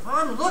something. Well,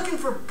 I'm looking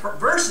for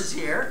verses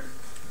here.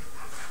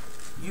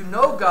 You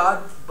know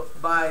God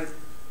by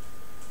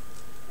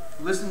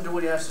listening to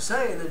what He has to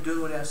say and then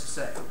doing what He has to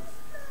say.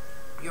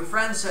 Your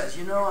friend says,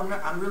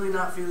 I'm really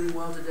not feeling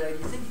well today. Do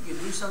you think you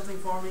could do something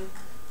for me?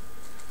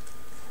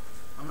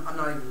 I'm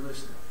not even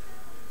listening.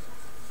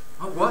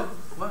 Oh, what?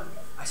 What?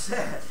 I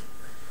said,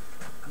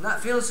 I'm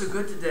not feeling so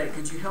good today.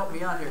 Could you help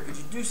me out here? Could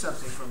you do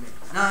something for me?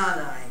 No,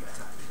 I ain't got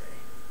time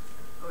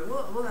today. Okay,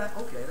 well, that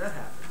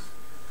happens.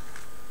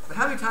 But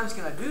how many times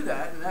can I do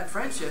that? And that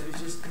friendship is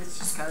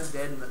just kind of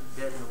dead in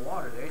the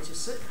water there. It's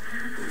just sitting.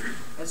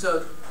 And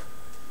so,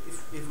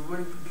 if we're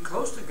going to be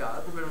close to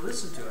God, we're going to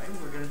listen to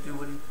Him. We're going to do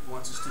what He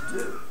wants us to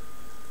do.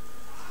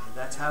 And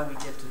that's how we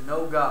get to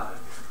know God,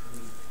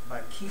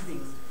 by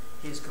keeping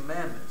His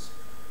commandments.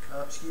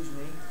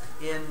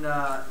 In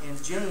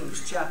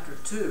James chapter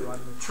 2, on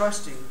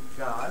trusting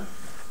God,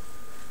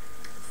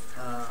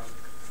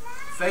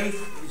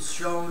 faith is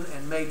shown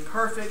and made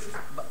perfect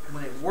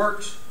when it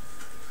works.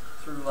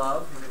 Through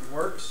love, when it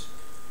works.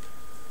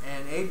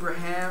 And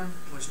Abraham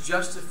was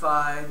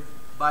justified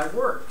by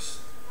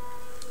works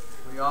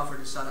when he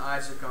offered his son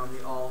Isaac on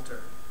the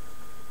altar.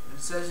 And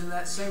it says in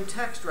that same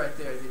text right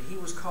there that he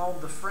was called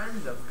the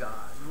friend of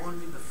God. We want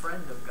to be the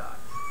friend of God.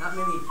 Not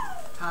many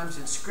times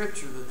in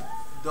Scripture that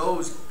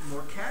those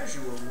more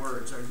casual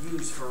words are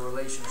used for a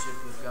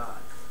relationship with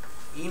God.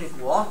 Enoch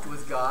walked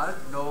with God.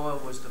 Noah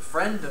was the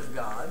friend of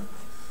God.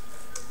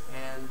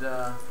 And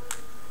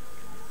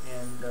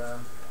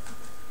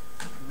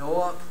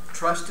Noah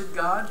trusted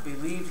God,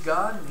 believed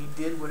God, and he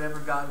did whatever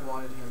God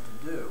wanted him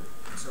to do.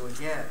 So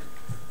again,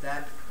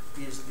 that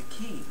is the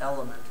key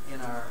element in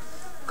our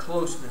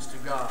closeness to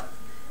God.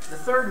 The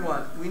third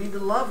one, we need to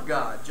love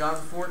God. John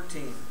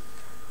 14,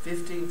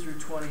 15 through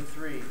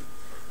 23.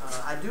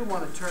 I do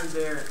want to turn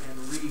there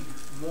and read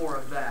more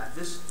of that.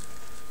 This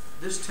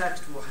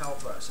text will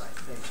help us, I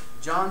think.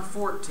 John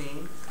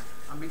 14,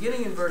 I'm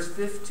beginning in verse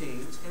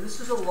 15, and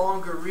this is a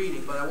longer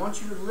reading, but I want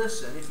you to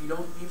listen. If you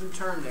don't even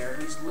turn there, at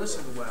least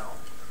listen well.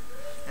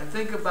 And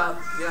think about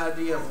the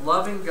idea of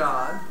loving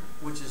God,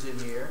 which is in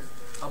here,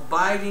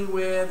 abiding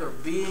with or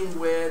being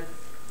with,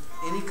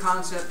 any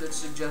concept that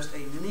suggests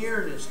a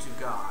nearness to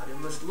God.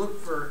 And let's look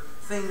for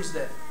things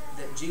that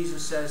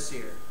Jesus says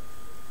here.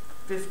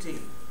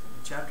 15,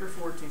 chapter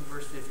 14,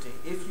 verse 15.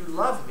 If you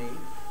love me,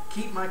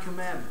 keep my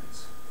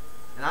commandments.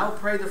 And I will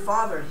pray the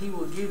Father, and He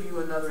will give you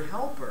another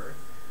helper,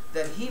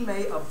 that He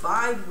may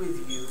abide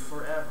with you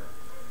forever.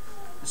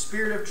 The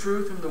Spirit of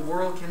truth whom the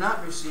world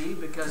cannot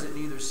receive, because it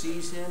neither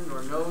sees Him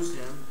nor knows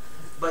Him.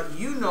 But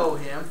you know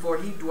Him, for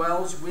He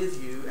dwells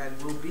with you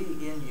and will be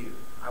in you.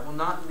 I will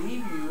not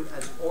leave you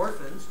as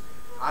orphans.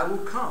 I will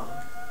come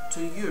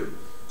to you,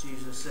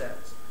 Jesus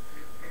says.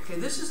 Okay,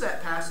 this is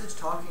that passage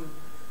talking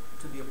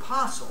to the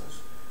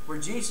apostles, where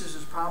Jesus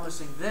is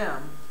promising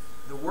them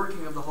the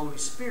working of the Holy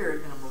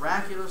Spirit in a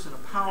miraculous and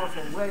a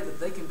powerful way that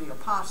they can be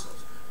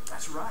apostles.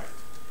 That's right.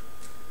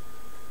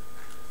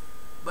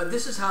 But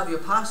this is how the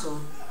apostle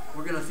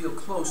were going to feel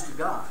close to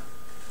God.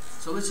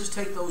 So let's just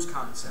take those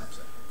concepts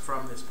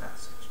from this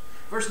passage.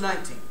 Verse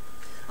 19.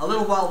 A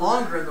little while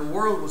longer and the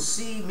world will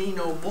see me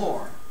no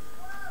more,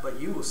 but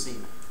you will see me.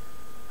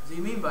 What do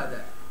you mean by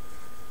that?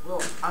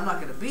 Well, I'm not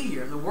going to be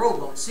here and the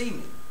world won't see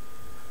me.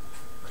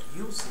 But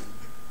you'll see me.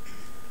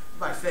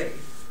 By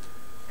faith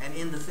and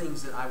in the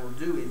things that I will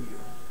do in you.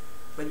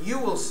 But you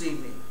will see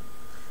me.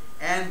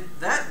 And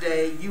that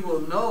day you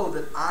will know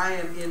that I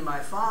am in my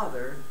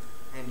Father,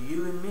 and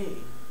you in me,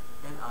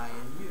 and I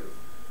in you.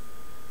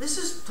 This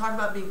is talking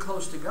about being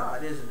close to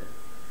God, isn't it?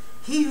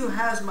 He who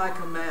has my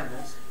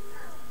commandments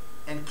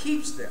and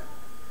keeps them,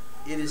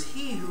 it is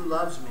he who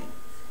loves me.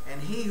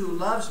 And he who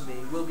loves me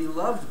will be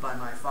loved by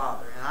my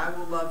Father, and I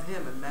will love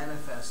him and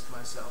manifest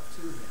myself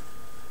to him.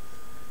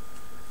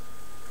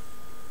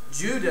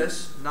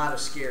 Judas, not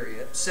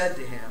Iscariot, said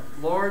to him,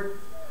 Lord,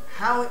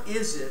 how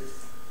is it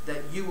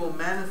that you will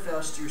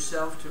manifest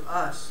yourself to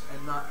us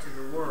and not to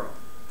the world?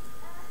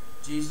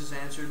 Jesus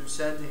answered and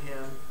said to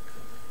him,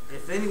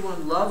 if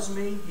anyone loves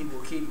me, he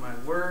will keep my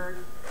word,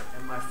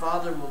 and my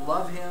Father will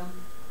love him,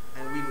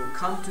 and we will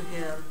come to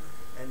him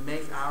and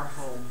make our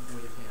home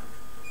with him.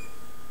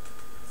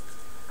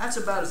 That's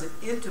about as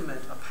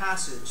intimate a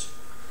passage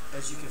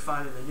as you can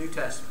find in the New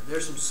Testament.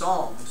 There's some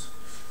Psalms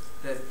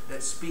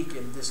that speak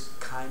in this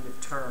kind of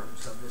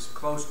terms of this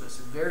closeness,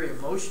 and very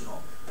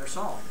emotional. They're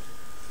Psalms.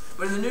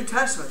 But in the New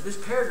Testament, this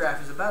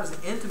paragraph is about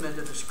as intimate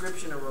a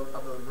description of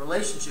a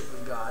relationship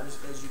with God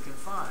as you can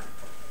find.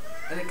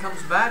 And it comes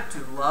back to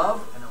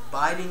love and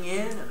abiding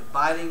in and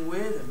abiding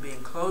with and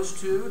being close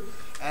to.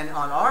 And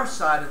on our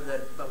side of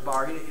the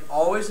bargain, it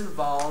always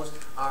involves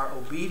our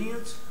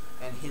obedience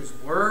and His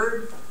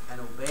Word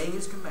and obeying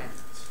His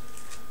commandments.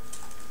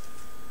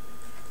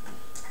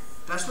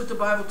 That's what the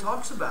Bible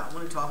talks about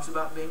when it talks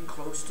about being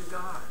close to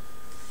God.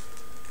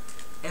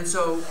 And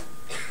so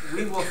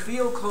we will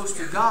feel close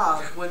to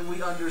God when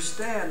we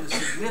understand the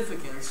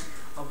significance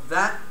of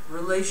that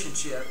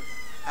relationship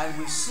and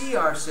we see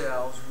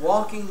ourselves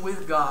walking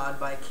with God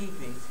by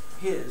keeping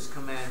His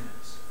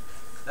commandments.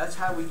 That's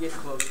how we get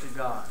close to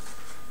God.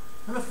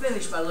 I'm going to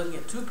finish by looking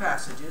at two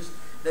passages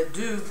that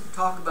do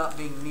talk about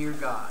being near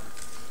God.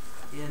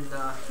 In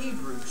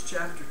Hebrews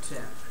chapter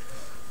 10.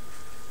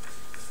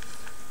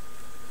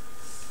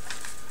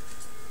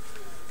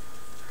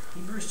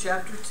 Hebrews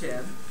chapter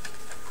 10.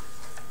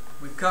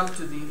 We've come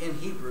to in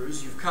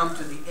Hebrews, you've come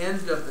to the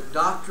end of the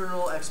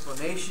doctrinal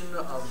explanation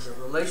of the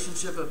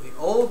relationship of the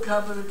Old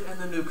Covenant and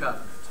the New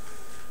Covenant.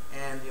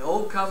 And the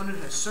Old Covenant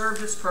has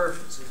served its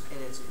purpose,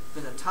 and it's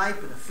been a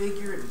type and a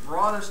figure and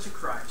brought us to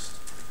Christ.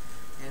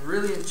 And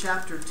really in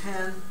chapter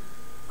 10,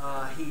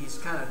 he's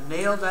kind of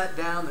nailed that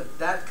down,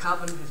 that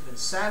covenant has been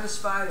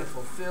satisfied and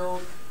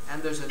fulfilled,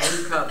 and there's a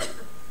new covenant.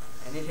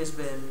 And it has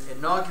been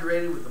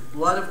inaugurated with the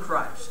blood of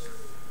Christ.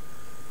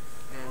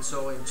 And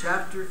so in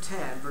chapter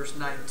 10, verse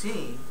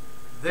 19,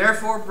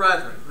 therefore,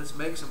 brethren, let's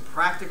make some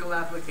practical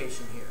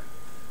application here.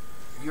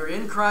 You're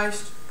in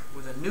Christ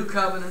with a new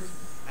covenant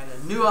and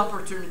a new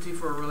opportunity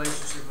for a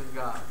relationship with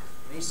God.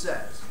 And he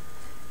says,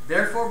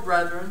 therefore,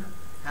 brethren,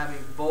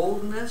 having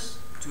boldness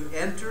to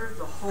enter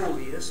the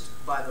holiest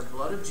by the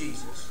blood of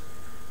Jesus,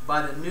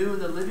 by the new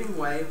and the living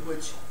way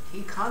which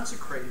He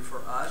consecrated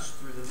for us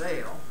through the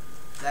veil,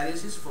 that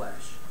is His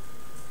flesh,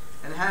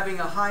 and having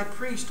a high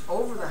priest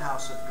over the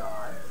house of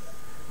God,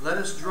 let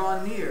us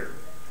draw near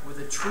with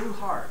a true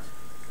heart,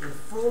 in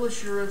full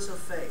assurance of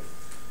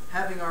faith,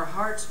 having our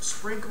hearts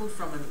sprinkled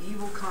from an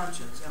evil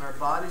conscience and our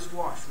bodies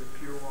washed with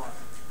pure water.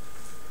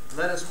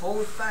 Let us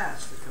hold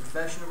fast the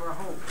confession of our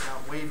hope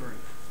without wavering,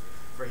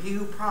 for He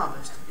who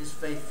promised is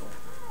faithful.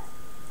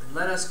 And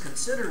let us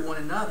consider one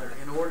another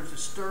in order to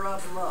stir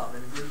up love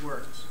and good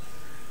works,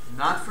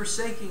 not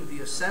forsaking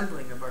the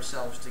assembling of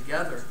ourselves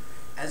together,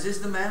 as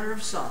is the manner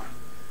of some,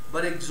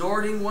 but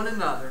exhorting one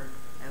another,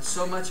 and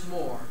so much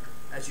more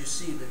as you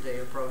see the day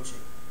approaching.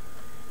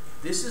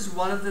 This is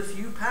one of the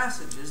few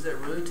passages that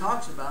really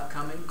talks about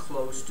coming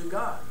close to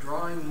God,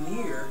 drawing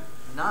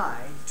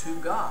nigh to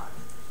God.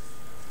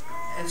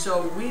 And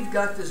so we've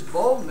got this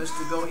boldness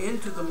to go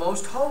into the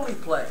most holy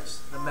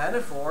place. The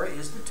metaphor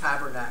is the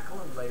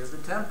tabernacle and later the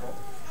temple,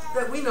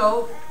 that we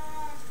know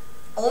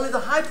only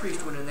the high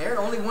priest went in there, and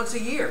only once a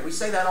year. We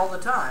say that all the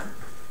time.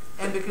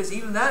 And because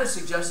even that is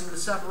suggesting the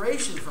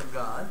separation from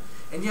God,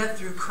 and yet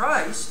through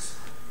Christ,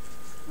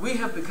 we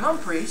have become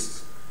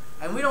priests,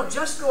 and we don't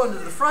just go into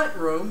the front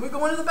room, we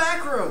go into the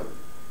back room,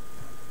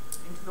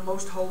 into the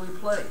most holy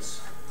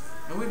place.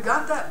 And we've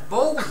got that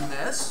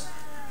boldness,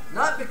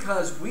 not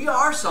because we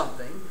are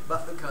something,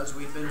 but because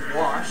we've been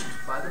washed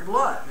by the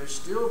blood. There's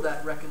still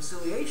that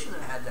reconciliation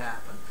that had to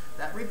happen,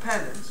 that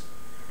repentance.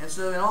 And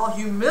so in all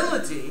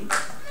humility,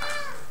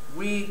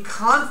 we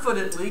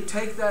confidently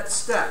take that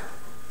step.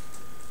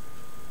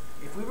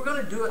 If we were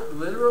going to do it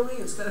literally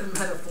instead of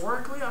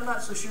metaphorically, I'm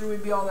not so sure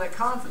we'd be all that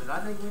confident. I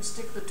think we'd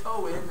stick the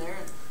toe in there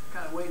and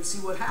kind of wait and see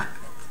what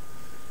happened.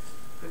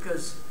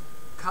 Because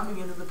coming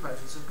into the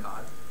presence of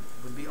God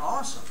would be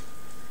awesome.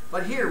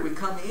 But here we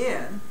come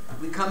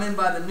in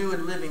by the new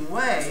and living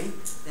way,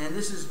 and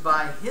this is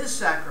by His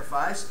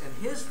sacrifice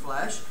and His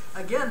flesh.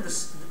 Again,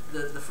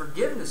 the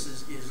forgiveness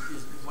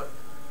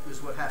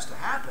is what has to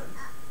happen.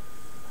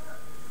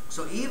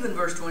 So even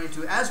verse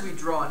 22, as we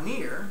draw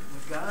near,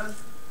 we've got to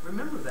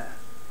remember that.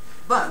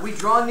 But we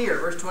draw near,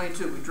 verse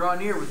 22, we draw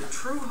near with a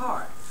true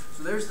heart.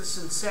 So there's the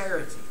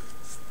sincerity.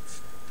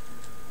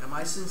 Am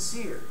I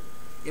sincere?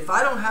 If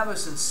I don't have a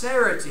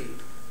sincerity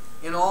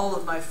in all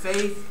of my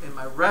faith and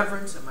my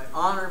reverence and my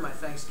honor, my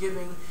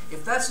thanksgiving,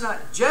 if that's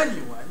not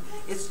genuine,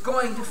 it's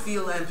going to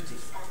feel empty.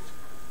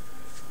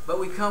 But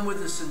we come with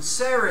a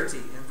sincerity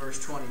in verse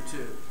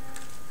 22.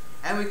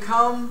 And we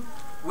come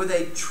with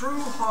a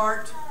true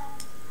heart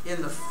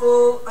in the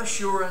full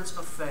assurance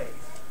of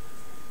faith.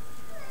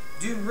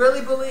 Do you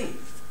really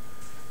believe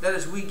that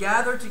as we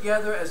gather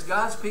together as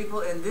God's people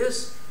in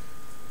this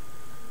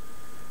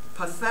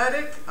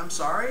pathetic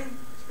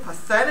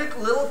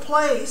little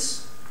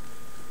place,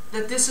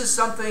 that this is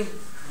something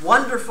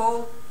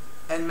wonderful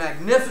and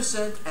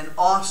magnificent and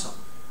awesome,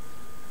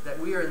 that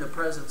we are in the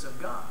presence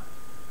of God?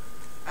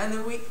 And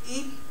then we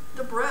eat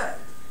the bread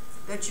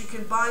that you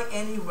can buy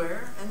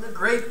anywhere, and the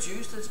grape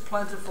juice that's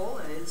plentiful,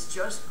 and it's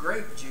just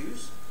grape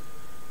juice.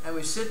 And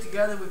we sit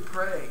together, we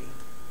pray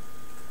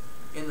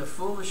in the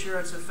full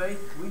assurance of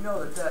faith. We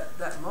know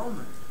that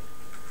moment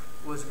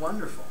was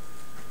wonderful,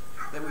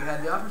 that we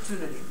had the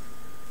opportunity,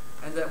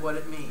 and that what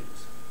it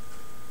means.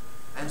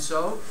 And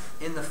so,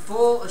 in the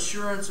full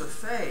assurance of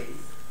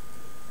faith,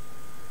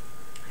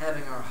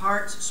 having our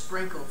hearts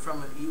sprinkled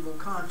from an evil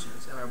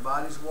conscience and our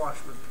bodies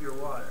washed with pure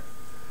water,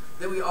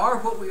 that we are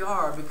what we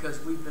are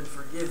because we've been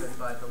forgiven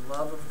by the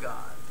love of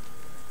God.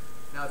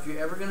 Now, if you're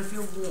ever going to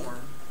feel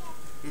warm,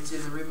 it's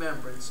in the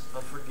remembrance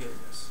of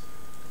forgiveness.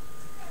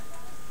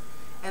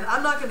 And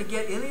I'm not going to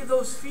get any of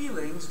those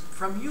feelings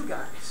from you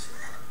guys.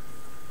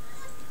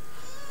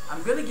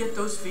 I'm going to get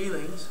those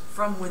feelings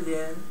from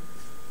within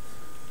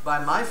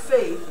by my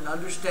faith and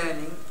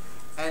understanding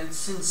and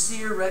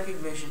sincere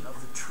recognition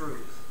of the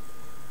truth.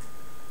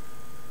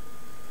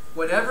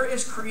 Whatever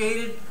is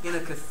created in a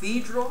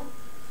cathedral,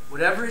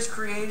 whatever is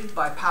created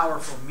by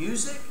powerful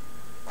music,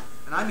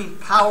 and I mean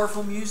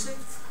powerful music,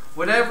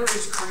 whatever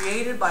is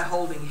created by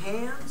holding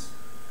hands,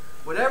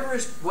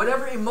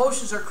 whatever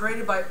emotions are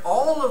created by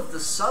all of the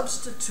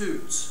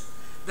substitutes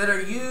that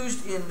are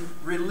used in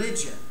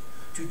religion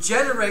to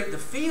generate the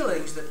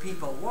feelings that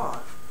people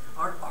want,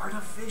 are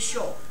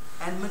artificial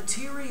and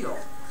material.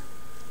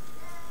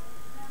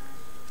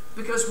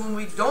 Because when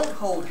we don't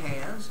hold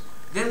hands,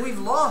 then we've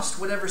lost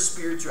whatever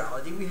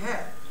spirituality we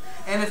had.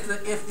 And if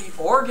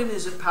the organ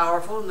isn't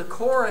powerful and the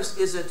chorus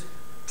isn't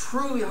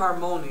truly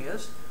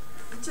harmonious,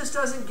 it just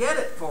doesn't get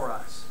it for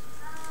us.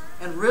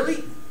 And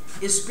really,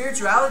 is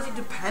spirituality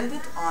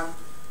dependent on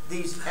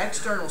these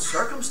external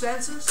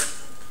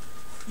circumstances?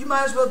 You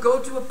might as well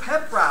go to a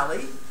pep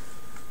rally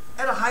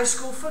at a high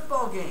school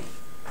football game.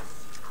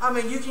 I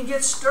mean, you can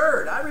get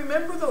stirred. I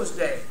remember those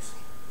days.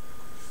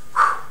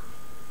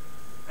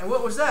 And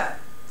what was that?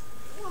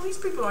 Well, these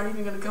people aren't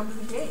even going to come to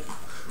the game.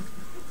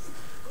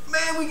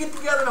 Man, we get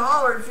together and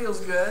holler, it feels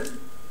good.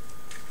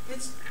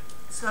 It's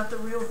not the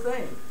real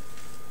thing.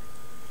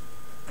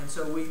 And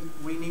so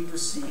we need to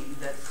see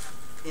that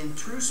in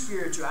true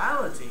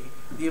spirituality,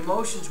 the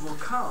emotions will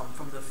come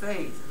from the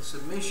faith, the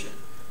submission,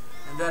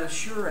 and that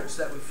assurance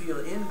that we feel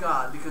in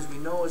God because we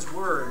know His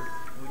Word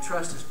and we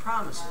trust His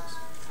promises.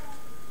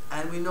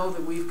 And we know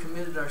that we've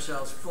committed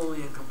ourselves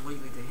fully and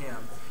completely to Him.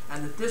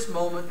 And that this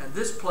moment and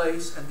this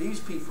place and these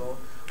people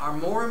are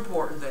more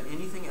important than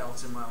anything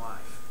else in my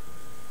life.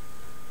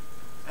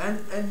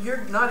 And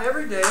you're not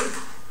every day,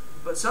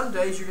 but some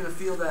days you're going to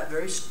feel that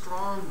very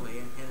strongly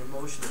and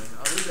emotionally. And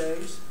other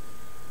days,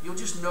 you'll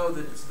just know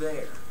that it's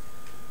there.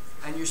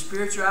 And your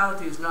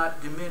spirituality is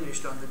not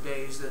diminished on the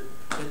days that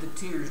the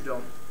tears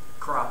don't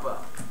crop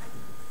up.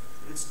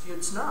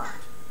 It's not.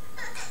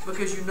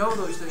 Because you know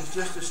those things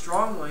just as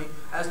strongly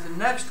as the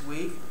next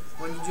week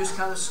when you just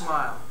kind of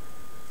smile.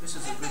 This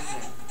is a good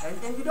thing.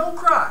 And you don't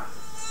cry.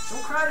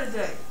 Don't cry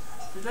today.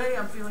 Today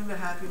I'm feeling the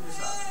happiness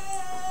of it.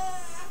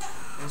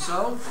 And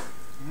so,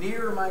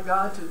 nearer my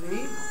God to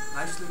thee.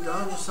 Nicely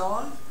done on the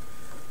song.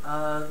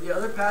 The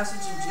other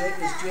passage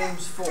is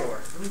James 4.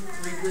 Let me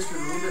read this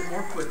one a little bit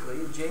more quickly.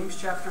 In James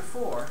chapter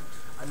 4,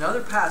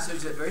 another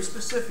passage that very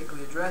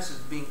specifically addresses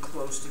being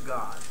close to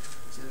God.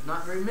 See, there's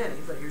not very many,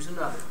 but here's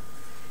another.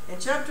 In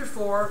chapter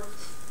 4,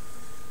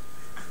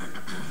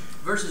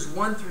 verses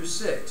 1 through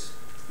 6,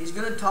 he's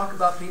going to talk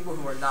about people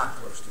who are not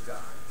close to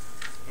God.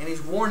 And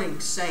he's warning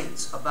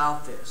saints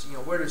about this. You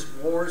know, where does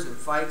wars and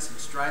fights and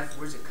strife,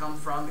 where does it come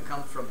from? It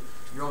comes from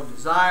your own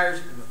desires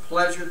and the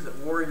pleasures that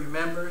war in your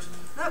members.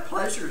 And that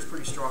pleasure is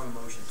pretty strong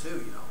emotion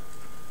too, you know.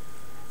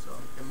 So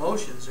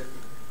emotions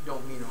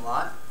don't mean a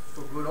lot,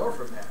 for good or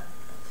for bad.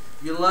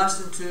 You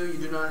lust into, you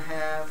do not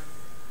have.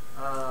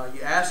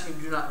 You ask and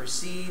you do not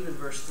receive, in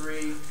verse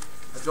 3.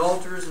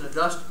 Adulterers and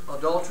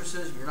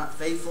adulteresses, you're not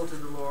faithful to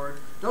the Lord.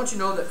 Don't you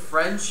know that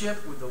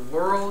friendship with the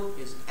world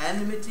is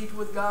enmity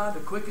with God? The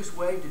quickest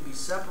way to be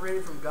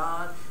separated from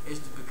God is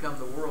to become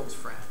the world's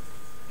friend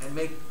and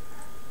make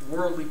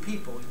worldly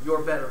people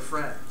your better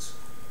friends.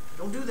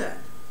 Don't do that.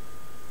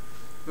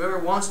 Whoever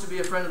wants to be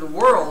a friend of the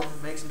world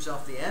makes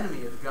himself the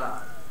enemy of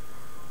God.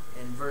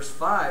 And verse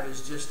 5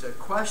 is just a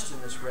question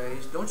that's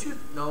raised. Don't you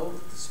know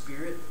that the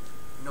Spirit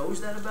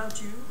knows that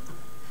about you?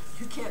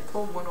 You can't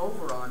pull one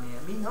over on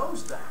Him. He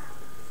knows that.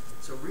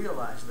 So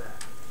realize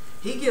that.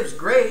 He gives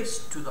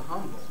grace to the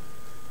humble.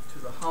 To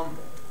the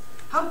humble.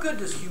 How good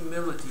does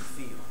humility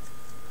feel?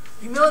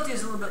 Humility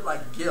is a little bit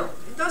like guilt.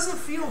 It doesn't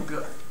feel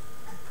good.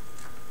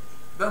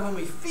 But when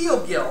we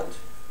feel guilt,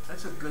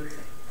 that's a good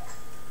thing.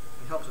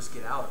 It helps us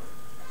get out of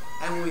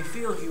it. And when we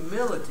feel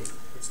humility,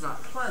 it's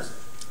not pleasant.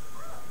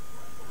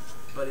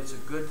 But it's a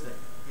good thing.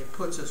 It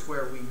puts us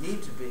where we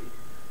need to be.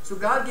 So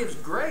God gives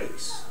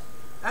grace.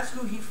 That's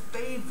who He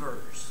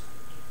favors.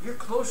 You're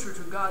closer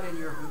to God in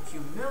your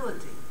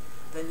humility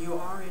than you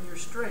are in your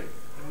strength.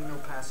 And we know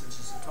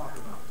passages that talk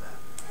about that.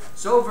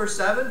 So verse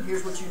 7,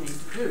 here's what you need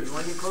to do. You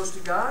want to get close to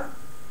God?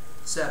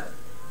 7.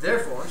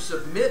 Therefore,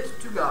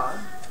 submit to God.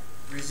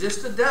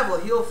 Resist the devil,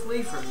 he'll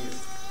flee from you.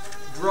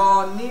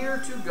 Draw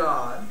near to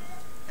God,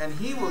 and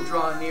He will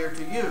draw near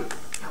to you.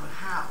 Yeah, but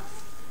how?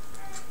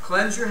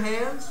 Cleanse your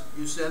hands,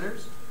 you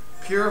sinners.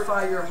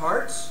 Purify your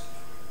hearts,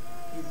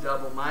 you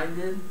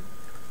double-minded.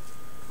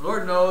 The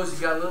Lord knows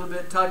you got a little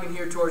bit tugging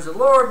here towards the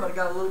Lord, but I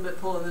got a little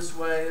bit pulling this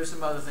way. There's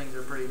some other things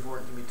that are pretty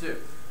important to me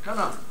too.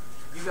 No.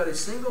 You got a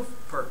single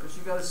purpose.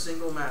 You got a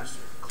single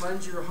master.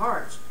 Cleanse your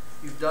hearts,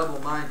 you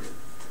double-minded.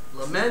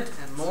 Lament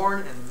and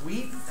mourn and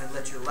weep, and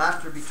let your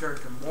laughter be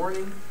turned to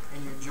mourning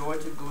and your joy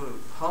to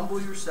gloom.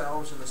 Humble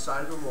yourselves in the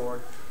sight of the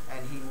Lord,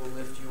 and He will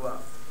lift you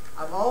up.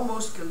 I'm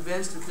almost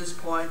convinced at this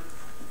point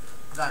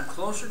that I'm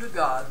closer to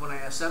God when I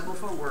assemble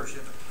for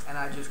worship and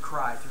I just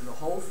cry through the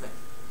whole thing.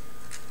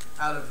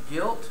 Out of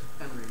guilt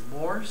and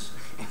remorse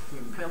and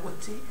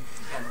humility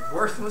and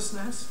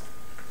worthlessness.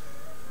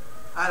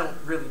 I don't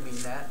really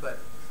mean that, but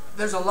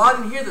there's a lot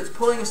in here that's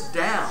pulling us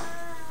down.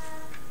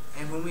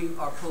 And when we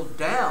are pulled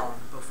down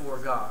before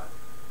God,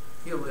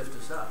 He'll lift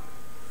us up.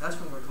 That's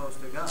when we're close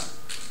to God.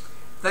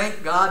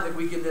 Thank God that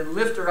we can then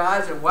lift our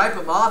eyes and wipe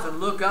them off and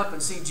look up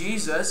and see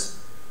Jesus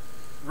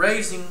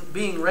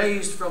being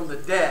raised from the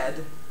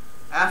dead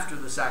after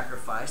the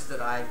sacrifice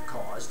that I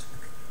caused,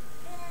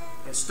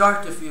 and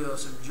start to feel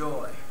some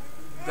joy.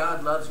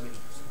 God loves me.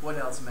 What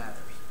else matters?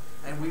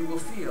 And we will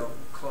feel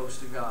close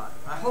to God.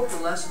 I hope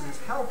the lesson has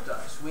helped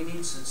us. We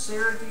need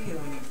sincerity and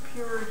we need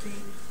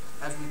purity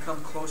as we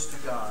come close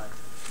to God.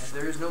 And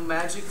there is no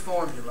magic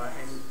formula,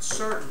 and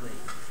certainly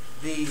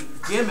the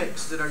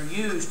gimmicks that are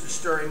used to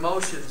stir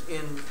emotions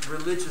in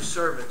religious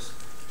service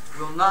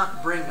will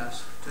not bring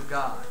us to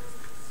God.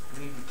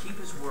 We need to keep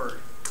His word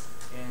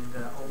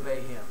and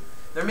obey Him.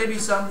 There may be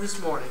some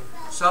this morning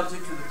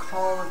subject to the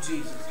call of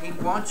Jesus. He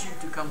wants you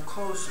to come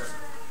closer.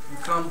 You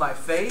come by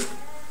faith.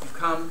 You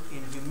come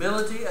in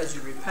humility as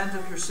you repent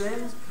of your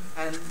sins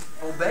and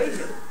obey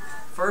Him.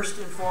 First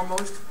and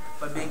foremost,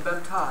 by being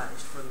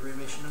baptized for the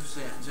remission of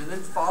sins. And then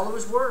follow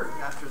His word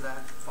after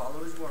that.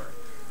 Follow His word.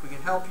 If we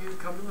can help you,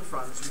 come to the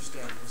front as we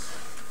stand this.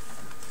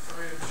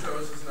 Ryan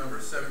shows us number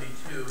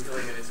 72,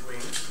 Healing in Its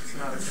Wings. It's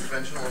not a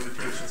conventional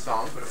invitation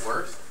song, but it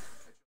works.